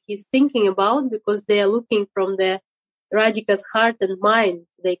know what he's thinking about because they are looking from the Radhika's heart and mind.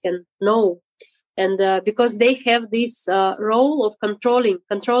 They can know. And because they have this role of controlling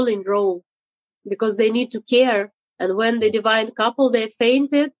role, because they need to care. And when the divine couple, they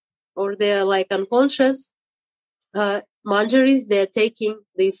fainted, or they're like unconscious Manjaris, they're taking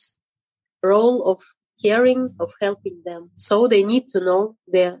this role of caring, of helping them. So they need to know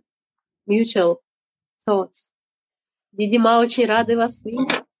their mutual thoughts. Видимо, очень рады вас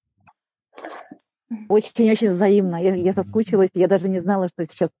видеть. Очень-очень взаимно. Я соскучилась, я даже не знала, что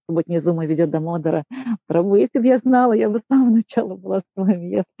сейчас субботний зум ведет до Модера. Прабу, если бы я знала, я бы с самого начала была с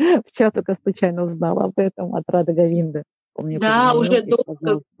вами. Я вчера только случайно узнала об этом от Рады Говинды. Да, уже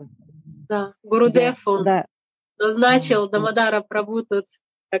долго. Да, Гурудев, он назначил Дамодара Прабу тут,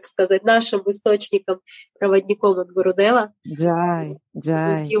 так сказать, нашим источником, проводником от Гурудева. Джай.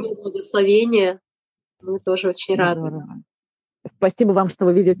 С его благословения мы тоже очень рады. Спасибо вам, что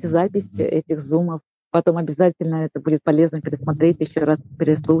вы ведете записи этих зумов. Потом обязательно это будет полезно пересмотреть, еще раз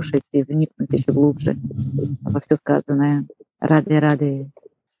переслушать и вникнуть еще глубже во все сказанное. Рады.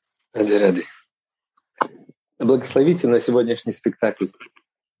 Благословите на сегодняшний спектакль.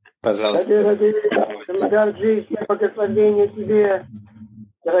 Пожалуйста. Ради. Дамодар-джи, все благословения тебе,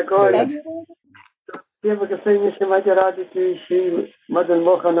 дорогой. Все благословения Шримати Радхи и Мадан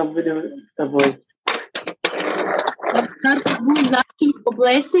Моханом будем с тобой. Who is asking for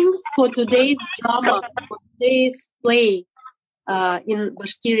blessings for today's drama, for today's play in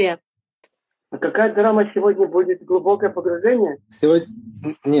Bashkiria? А какая драма сегодня будет? Глубокое погружение?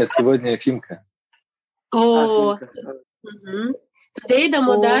 Сегодня Фимка. Oh, Today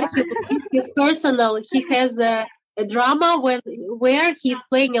Damodar, his personal, he has a drama where he's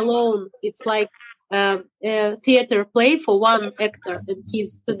playing alone. It's like a theater play for one actor. And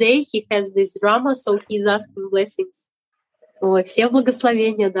today he has this drama, so he's asking blessings. Ой, все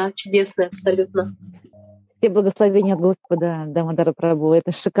благословения, да, чудесные абсолютно. Все благословения от Господа Дамодара Прабу.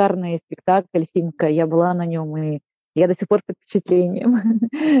 Это шикарный спектакль, Фимка. Я была на нем, и я до сих пор под впечатлением.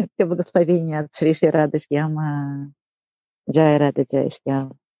 Все благословения от Шри Рады Шьяма. Джай Рады, Джай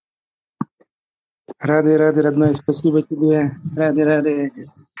Шьяма. Рады, родной, спасибо тебе. Рады. Рады.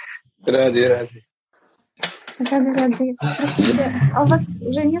 Простите, а у вас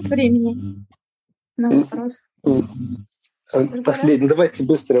уже нет времени на вопрос? Последний. Давайте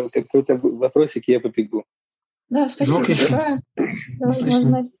быстро какой-то вопросик, я побегу. Да, спасибо большое за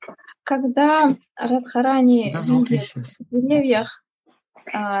возможность. Когда Радхарани видит в деревьях,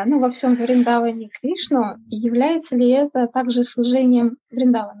 во всем Вриндаване Кришну, является ли это также служением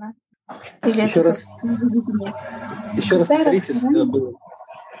Вриндавана? Или еще раз повторите,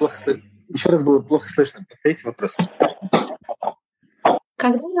 было плохо слышно. Повторите вопрос.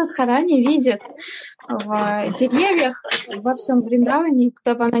 Когда Радхарани видит в деревьях, во всем Вриндаване,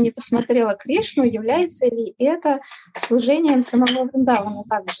 куда бы она ни посмотрела Кришну, является ли это служением самого Вриндавана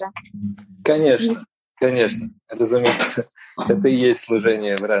также? Конечно, разумеется. Это и есть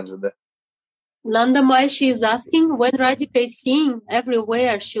служение Враджа, да. Nanda Maharishi is asking, when Radhika is seeing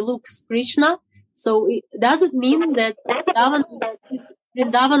everywhere she looks Krishna, so does it mean that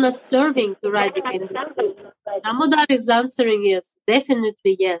Vrindavana is serving to Radhika? Damodar is answering yes.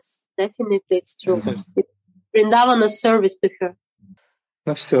 Definitely it's true. Vrindavana's service to her.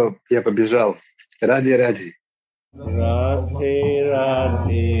 Ну все, я побежал. Ради. Radhe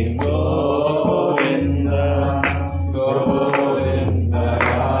Radhe Go.